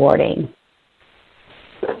super rewarding.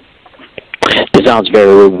 It sounds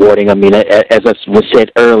very rewarding. I mean, as I was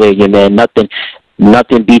said earlier, man, nothing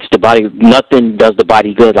beats the body. Nothing does the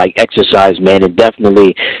body good like exercise, man. And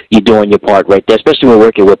definitely, you're doing your part right there. Especially when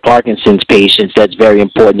working with Parkinson's patients, that's very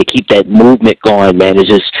important to keep that movement going, man. It's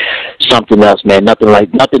just something else, man.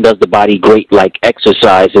 Nothing does the body great like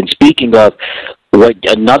exercise. And speaking of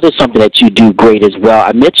another something that you do great as well,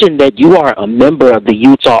 I mentioned that you are a member of the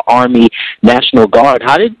Utah Army National Guard.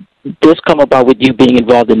 How did this come about with you being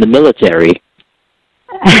involved in the military?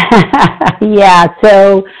 Yeah,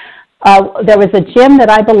 so there was a gym that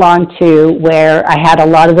I belonged to where I had a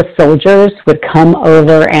lot of the soldiers would come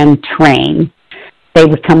over and train. They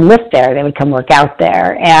would come lift there. They would come work out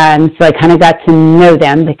there. And so I kind of got to know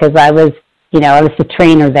them because I was the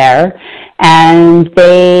trainer there. And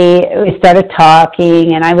we started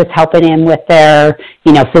talking, and I was helping him with their,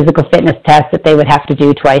 physical fitness tests that they would have to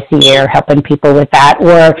do twice a year, helping people with that,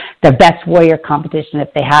 or the Best Warrior competition.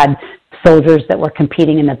 If they had soldiers that were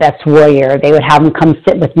competing in the Best Warrior, they would have them come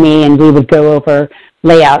sit with me, and we would go over,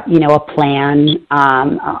 lay out, a plan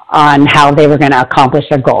on how they were going to accomplish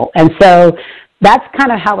a goal. And so that's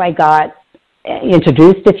kind of how I got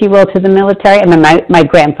introduced, if you will, to the military. I mean, my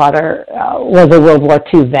grandfather was a World War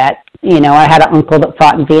II vet. I had an uncle that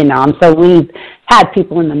fought in Vietnam, so we've had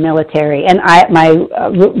people in the military. And my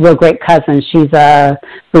real great cousin, she's a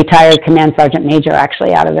retired command sergeant major,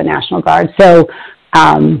 actually, out of the National Guard. So,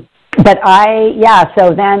 so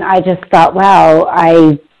then I just thought, wow,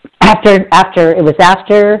 after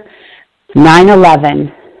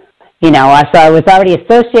 9/11. So I was already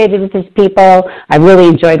associated with these people. I really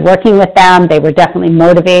enjoyed working with them. They were definitely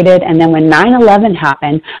motivated. And then when 9/11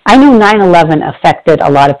 happened, I knew 9/11 affected a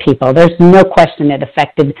lot of people. There's no question it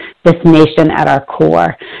affected this nation at our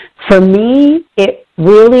core. For me, it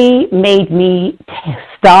really made me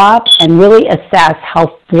stop and really assess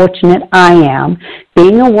how fortunate I am,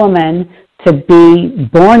 being a woman, to be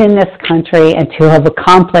born in this country and to have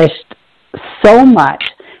accomplished so much.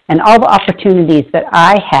 And all the opportunities that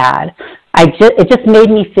I had, it just made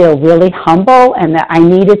me feel really humble, and that I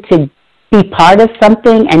needed to be part of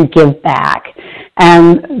something and give back.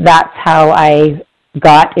 And that's how I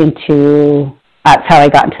got into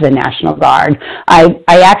the National Guard. I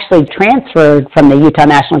actually transferred from the Utah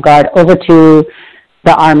National Guard over to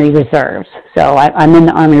the Army Reserves. So I'm in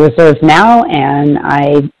the Army Reserves now, and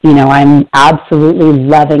I'm absolutely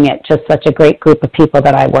loving it. Just such a great group of people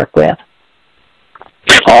that I work with.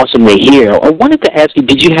 Awesome to hear. I wanted to ask you,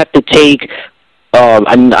 did you have to take,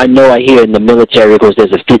 I know I hear in the military, of course,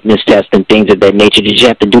 there's a fitness test and things of that nature. Did you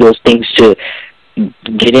have to do those things to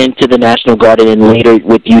get into the National Guard, and then later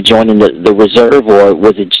with you joining the reserve, or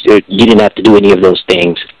was it you didn't have to do any of those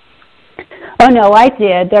things? Oh, no, I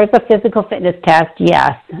did. There's a physical fitness test,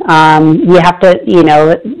 yes. You have to, you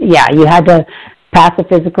had to pass a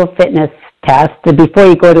physical fitness test. Before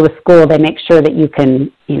you go to a school, they make sure that you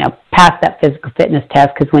can, pass that physical fitness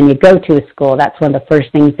test, because when you go to a school, that's one of the first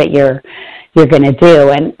things that you're going to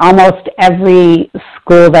do. And almost every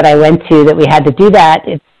school that I went to that we had to do that,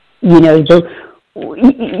 it's, you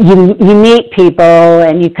meet people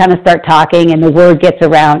and you kind of start talking, and the word gets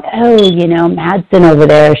around, oh, Madsen over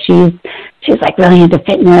there, she's like really into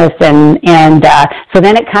fitness, and so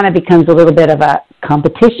then it kind of becomes a little bit of a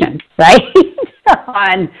competition, right?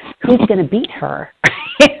 On who's going to beat her.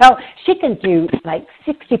 She can do like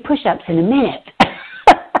 60 push-ups in a minute.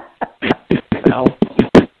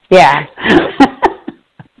 Yeah.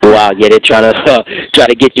 Wow, yeah, they're trying to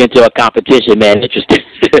get you into a competition, man.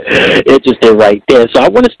 Interesting right there. So I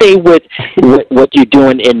want to stay with what you're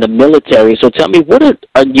doing in the military. So tell me,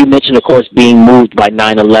 you mentioned, of course, being moved by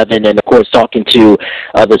 9/11, and of course talking to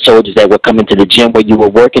the soldiers that were coming to the gym where you were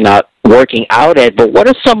working out at. But what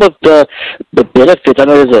are some of the benefits? I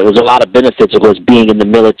know there's a lot of benefits, of course, being in the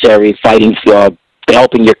military, fighting for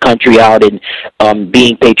helping your country out, and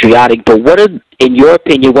being patriotic. But in your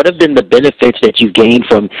opinion, what have been the benefits that you've gained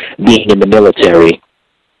from being in the military?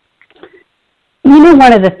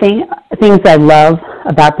 One of the things I love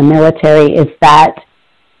about the military is that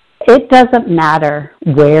it doesn't matter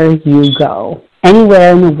where you go,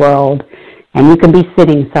 anywhere in the world, and you can be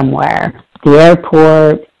sitting somewhere, the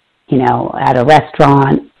airport, at a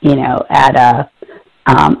restaurant, at a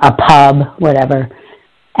pub, whatever,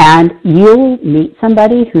 and you'll meet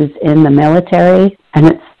somebody who's in the military, and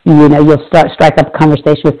it's, you'll strike up a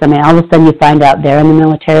conversation with somebody, all of a sudden you find out they're in the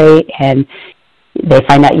military, and they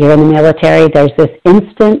find out you're in the military. There's this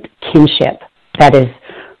instant kinship that is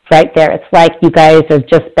right there. It's like you guys have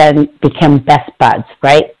just become best buds,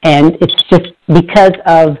 right? And it's just because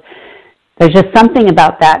there's just something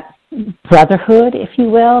about that brotherhood, if you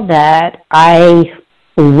will, that I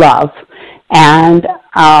love. And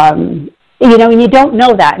and you don't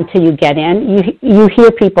know that until you get in. You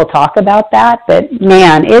hear people talk about that, but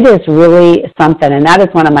man, it is really something, and that is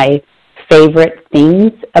one of my favorite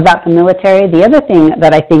things about the military. The other thing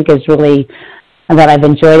that I think is really, that I've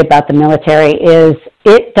enjoyed about the military is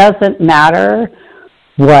it doesn't matter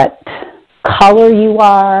what color you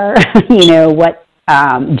are, what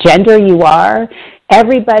gender you are.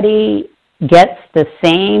 Everybody gets the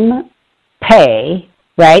same pay,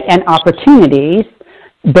 right, and opportunities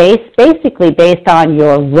basically based on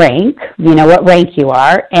your rank, what rank you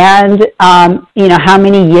are, and, how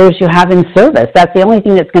many years you have in service. That's the only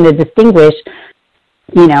thing that's going to distinguish,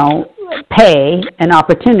 pay and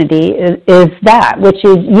opportunity is that, which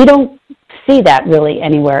is, you don't see that really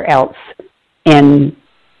anywhere else in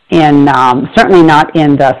certainly not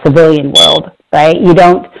in the civilian world, right? You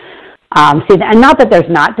don't see that, and not that there's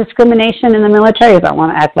not discrimination in the military. I don't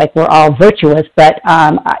want to act like we're all virtuous, but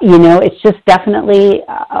it's just definitely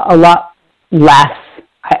a lot less,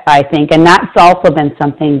 I think, and that's also been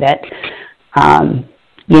something that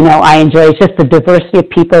I enjoy. It's just the diversity of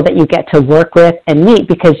people that you get to work with and meet,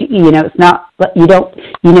 because it's not,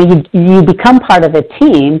 you become part of a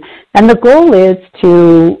team, and the goal is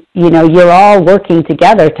to you're all working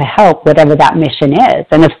together to help whatever that mission is.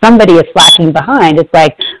 And if somebody is slacking behind, it's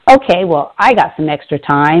like, okay, well, I got some extra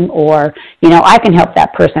time, or I can help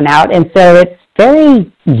that person out. And so it's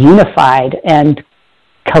very unified and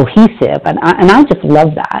cohesive, and I just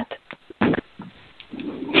love that.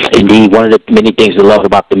 Indeed, one of the many things I love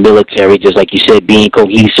about the military, just like you said, being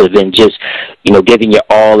cohesive and just, giving your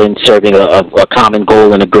all in serving a common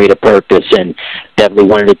goal and a greater purpose, and definitely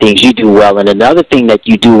one of the things you do well. And another thing that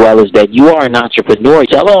you do well is that you are an entrepreneur.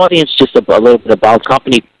 Tell the audience just a little bit about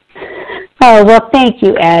company. Oh, well, thank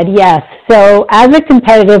you, Ed. Yes. So as a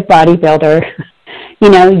competitive bodybuilder,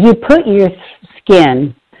 you put your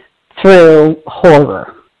skin through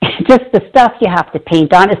horror. Just the stuff you have to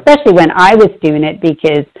paint on, especially when I was doing it,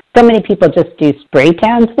 because so many people just do spray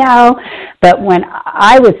tans now. But when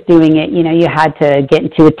I was doing it, you had to get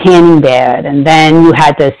into a tanning bed, and then you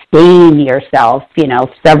had to stain yourself,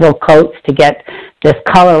 several coats to get this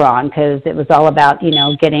color on, because it was all about,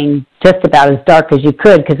 getting just about as dark as you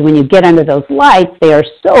could, because when you get under those lights, they are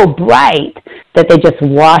so bright that they just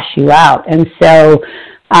wash you out. And so,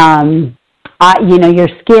 your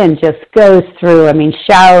skin just goes through,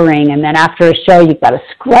 showering, and then after a show, you've got to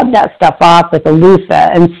scrub that stuff off with a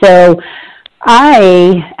loofah. And so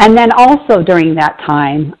and then also during that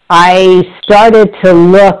time, I started to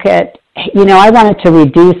look at, I wanted to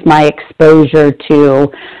reduce my exposure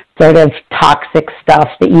to sort of toxic stuff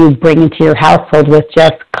that you bring into your household with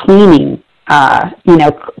just cleaning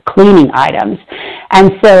items.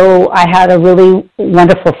 And so I had a really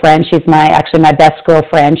wonderful friend. She's actually my best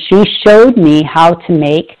girlfriend. She showed me how to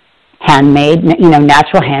make handmade,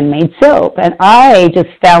 natural handmade soap. And I just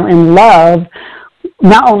fell in love,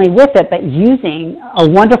 not only with it, but using a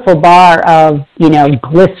wonderful bar of,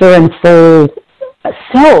 glycerin-full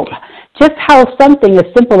soap. Just how something as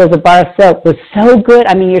simple as a bar of soap was so good.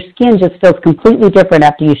 Your skin just feels completely different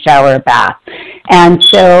after you shower or bath. And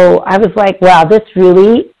so I was like, wow,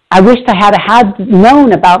 I wished I had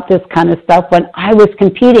known about this kind of stuff when I was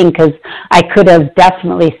competing, because I could have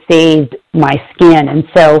definitely saved my skin. And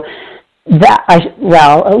so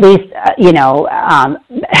at least,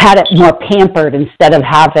 had it more pampered instead of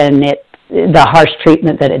having the harsh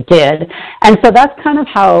treatment that it did. And so that's kind of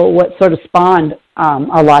what sort of spawned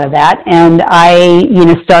a lot of that. And I,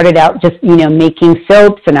 started out just, making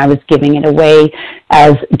soaps, and I was giving it away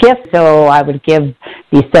as gifts. So I would give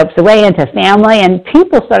these soaps away into family, and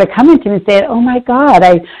people started coming to me and saying, oh my God,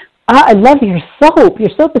 I love your soap.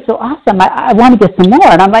 Your soap is so awesome. I want to get some more.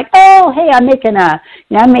 And I'm like, oh, hey, I'm making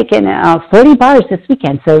 40 bars this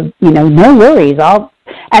weekend. So, no worries.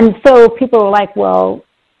 And so people were like, well,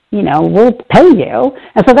 we'll pay you.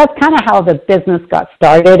 And so that's kind of how the business got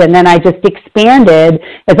started. And then I just expanded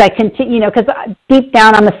as I continue, because deep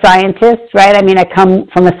down I'm a scientist, right? I come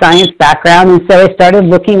from a science background. And so I started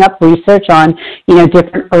looking up research on,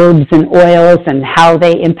 different herbs and oils and how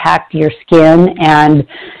they impact your skin. And,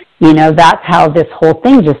 that's how this whole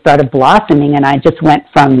thing just started blossoming. And I just went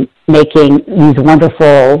from making these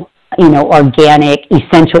wonderful, organic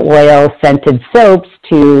essential oil scented soaps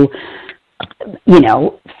to,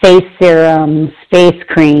 face serums, face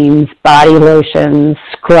creams, body lotions,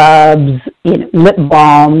 scrubs, lip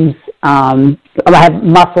balms. I have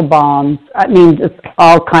muscle balms. Just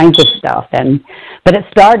all kinds of stuff. But it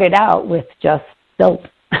started out with just soap.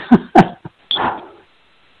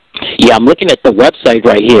 Yeah, I'm looking at the website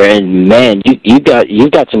right here, and man,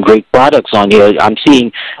 you've got some great products on here. I'm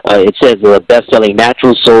seeing it says best-selling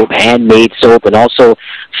natural soap, handmade soap, and also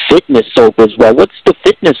fitness soap as well. What's the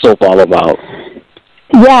fitness soap all about?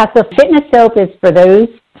 Yeah, so fitness soap is for those.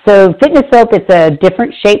 So fitness soap is a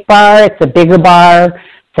different shape bar. It's a bigger bar.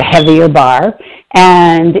 It's a heavier bar.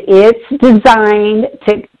 And it's designed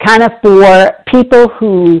to kind of for people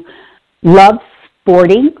who love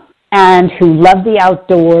sporting and who love the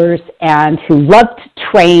outdoors and who love to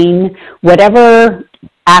train, whatever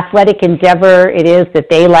athletic endeavor it is that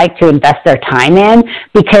they like to invest their time in.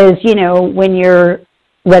 Because, you know,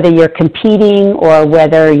 whether you're competing or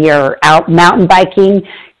whether you're out mountain biking,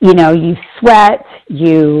 you know, you sweat,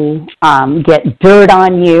 you get dirt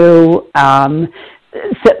on you.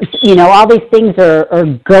 So, you know, all these things are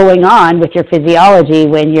going on with your physiology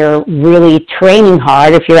when you're really training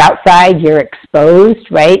hard. If you're outside, you're exposed,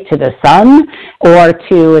 right, to the sun, or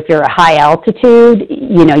to, if you're at high altitude,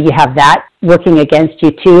 you know, you have that working against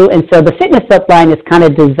you too. And so the fitness soap line is kind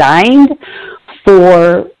of designed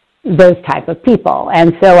for those type of people.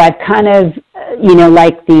 And so I've kind of, you know,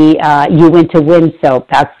 like the You Winter Wind soap,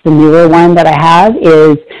 that's the newer one that I have,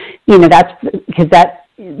 is, you know, that's because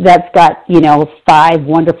that's got, you know, 5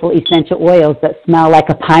 wonderful essential oils that smell like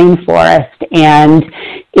a pine forest. And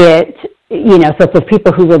it, you know, so for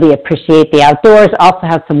people who really appreciate the outdoors, also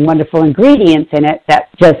has some wonderful ingredients in it that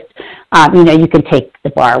just, you know, you can take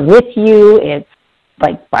the bar with you. It's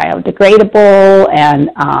like biodegradable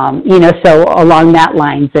and, you know, so along that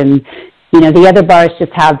lines. And, you know, the other bars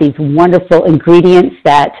just have these wonderful ingredients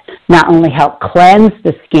that not only help cleanse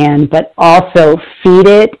the skin, but also feed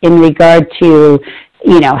it in regard to,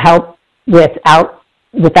 you know, help without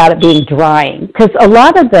it being drying. Because a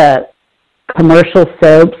lot of the commercial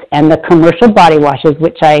soaps and the commercial body washes,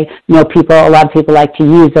 which I know a lot of people like to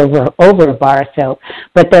use over a bar soap,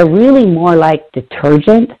 but they're really more like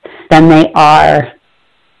detergent than they are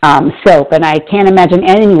soap. And I can't imagine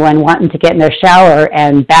anyone wanting to get in their shower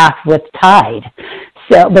and bath with Tide.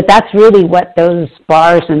 So, but that's really what those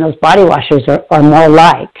bars and those body washers are more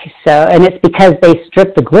like. So, and it's because they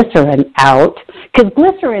strip the glycerin out, because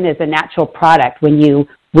glycerin is a natural product when you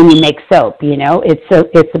make soap. You know,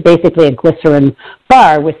 it's basically a glycerin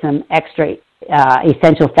bar with some extra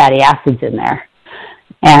essential fatty acids in there,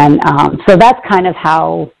 and so that's kind of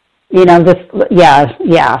how, you know, this,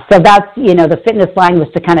 yeah. So that's, you know, the fitness line was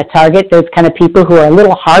to kind of target those kind of people who are a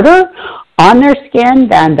little harder on their skin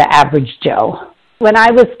than the average Joe. When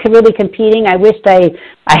I was really competing, I wished I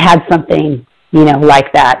had something, you know,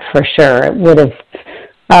 like that for sure. It would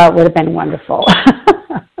have been wonderful.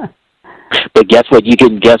 But guess what?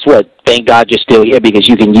 Thank God you're still here, because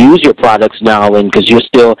you can use your products now, and because you're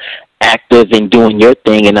still active and doing your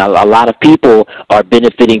thing, and a lot of people are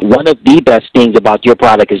benefiting. One of the best things about your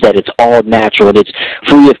product is that it's all natural, and it's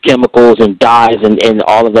free of chemicals and dyes and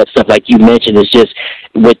all of that stuff. Like you mentioned, it's just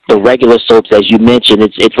with the regular soaps, as you mentioned,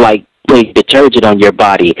 it's like putting detergent on your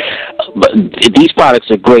body. But these products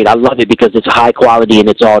are great. I love it because it's high quality and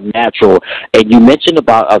it's all natural. And you mentioned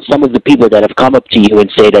about some of the people that have come up to you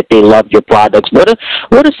and say that they love your products. What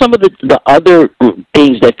are some of the other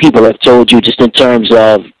things that people have told you, just in terms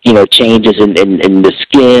of, you know, changes in the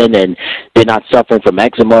skin, and they're not suffering from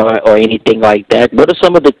eczema or anything like that? What are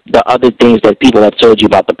some of the other things that people have told you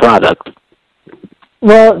about the product?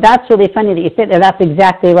 Well, that's really funny that you said that. That's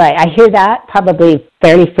exactly right. I hear that probably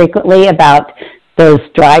fairly frequently about those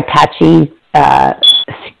dry, patchy,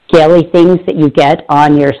 scaly things that you get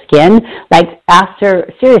on your skin. Like after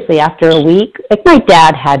a week, like my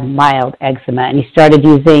dad had mild eczema, and he started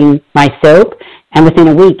using my soap, and within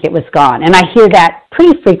a week it was gone. And I hear that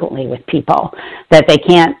pretty frequently with people, that they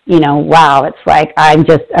can't, you know, wow, it's like and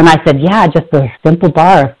I said, yeah, just a simple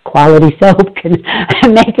bar of quality soap can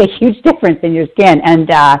make a huge difference in your skin. And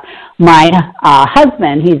my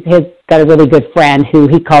husband, he's got a really good friend who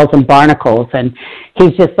he calls them barnacles, and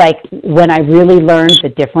he's just like, when I really learned the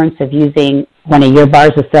difference of using one of your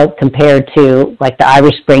bars of soap compared to like the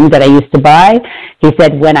Irish Spring that I used to buy, he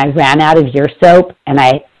said, when I ran out of your soap and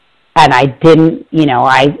I didn't, you know,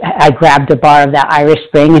 I grabbed a bar of that Irish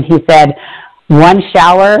Spring, and he said, one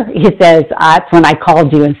shower, he says, that's when I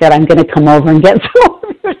called you and said, I'm going to come over and get some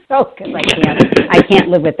of your soap, because I can't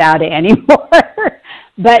live without it anymore.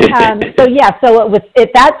 But, so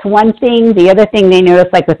that's one thing. The other thing they notice,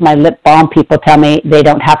 like with my lip balm, people tell me they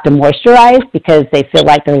don't have to moisturize because they feel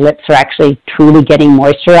like their lips are actually truly getting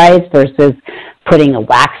moisturized versus putting a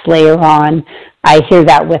wax layer on. I hear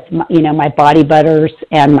that with, you know, my body butters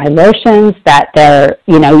and my lotions, that they're,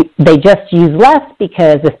 you know, they just use less,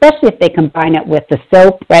 because especially if they combine it with the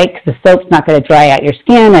soap, right, because the soap's not going to dry out your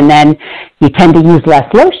skin, and then you tend to use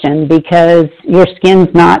less lotion because your skin's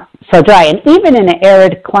not so dry. And even in an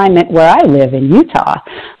arid climate where I live in Utah,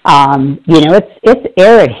 it's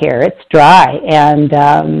arid here. It's dry, and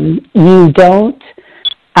you don't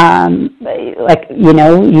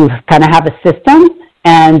you kind of have a system.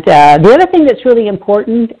 And the other thing that's really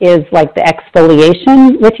important is like the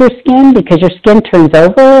exfoliation with your skin, because your skin turns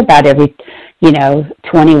over about every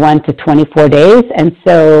 21 to 24 days, and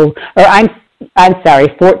so, or I'm sorry,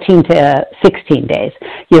 14 to 16 days,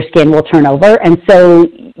 your skin will turn over, and so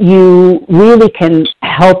you really can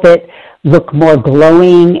help it look more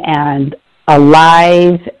glowing and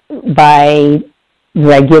alive by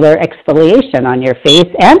regular exfoliation on your face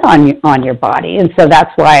and on your body. And so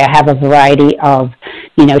that's why I have a variety of,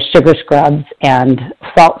 sugar scrubs and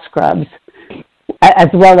salt scrubs, as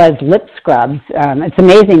well as lip scrubs. It's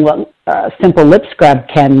amazing what simple lip scrub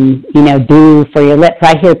can, do for your lips.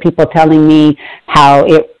 I hear people telling me how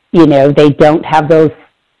they don't have those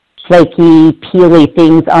flaky, peely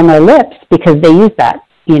things on their lips because they use that,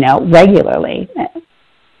 regularly.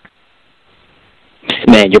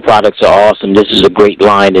 Man, your products are awesome. This is a great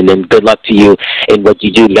line, and then good luck to you in what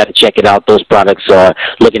you do. You got to check it out. Those products are,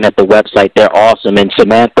 looking at the website, they're awesome. And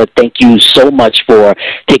Samantha, thank you so much for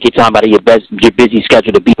taking time out of your busy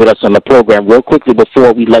schedule to be with us on the program. Real quickly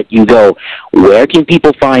before we let you go, where can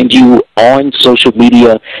people find you on social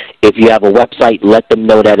media? If you have a website, let them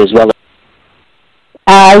know that as well.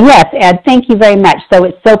 Yes, Ed, thank you very much. So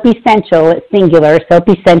it's Soap Essential, it's singular,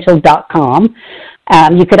 soapessential.com.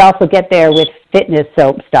 You could also get there with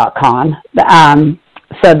fitnesssoaps.com.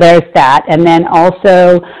 So there's that. And then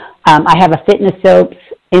also I have a Fitness Soaps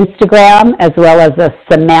Instagram as well as a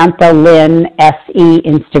Samantha Lynn SE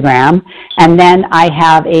Instagram. And then I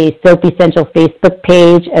have a Soap Essential Facebook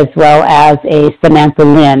page as well as a Samantha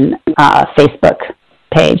Lynn Facebook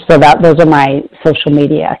page. So those are my social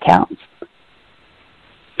media accounts.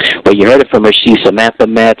 Well, you heard it from her. She's Samantha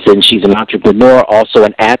Metz, and she's an entrepreneur, also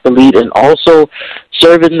an athlete, and also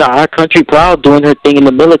serving our country proud, doing her thing in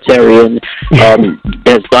the military, and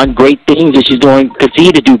has done great things, and she's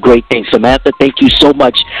continue to do great things. Samantha, thank you so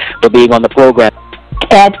much for being on the program.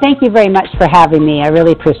 Ed, thank you very much for having me. I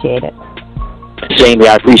really appreciate it. Same here.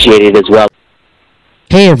 I appreciate it as well.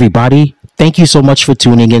 Hey, everybody. Thank you so much for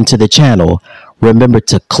tuning into the channel. Remember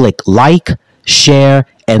to click like, share,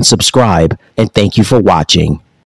 and subscribe, and thank you for watching.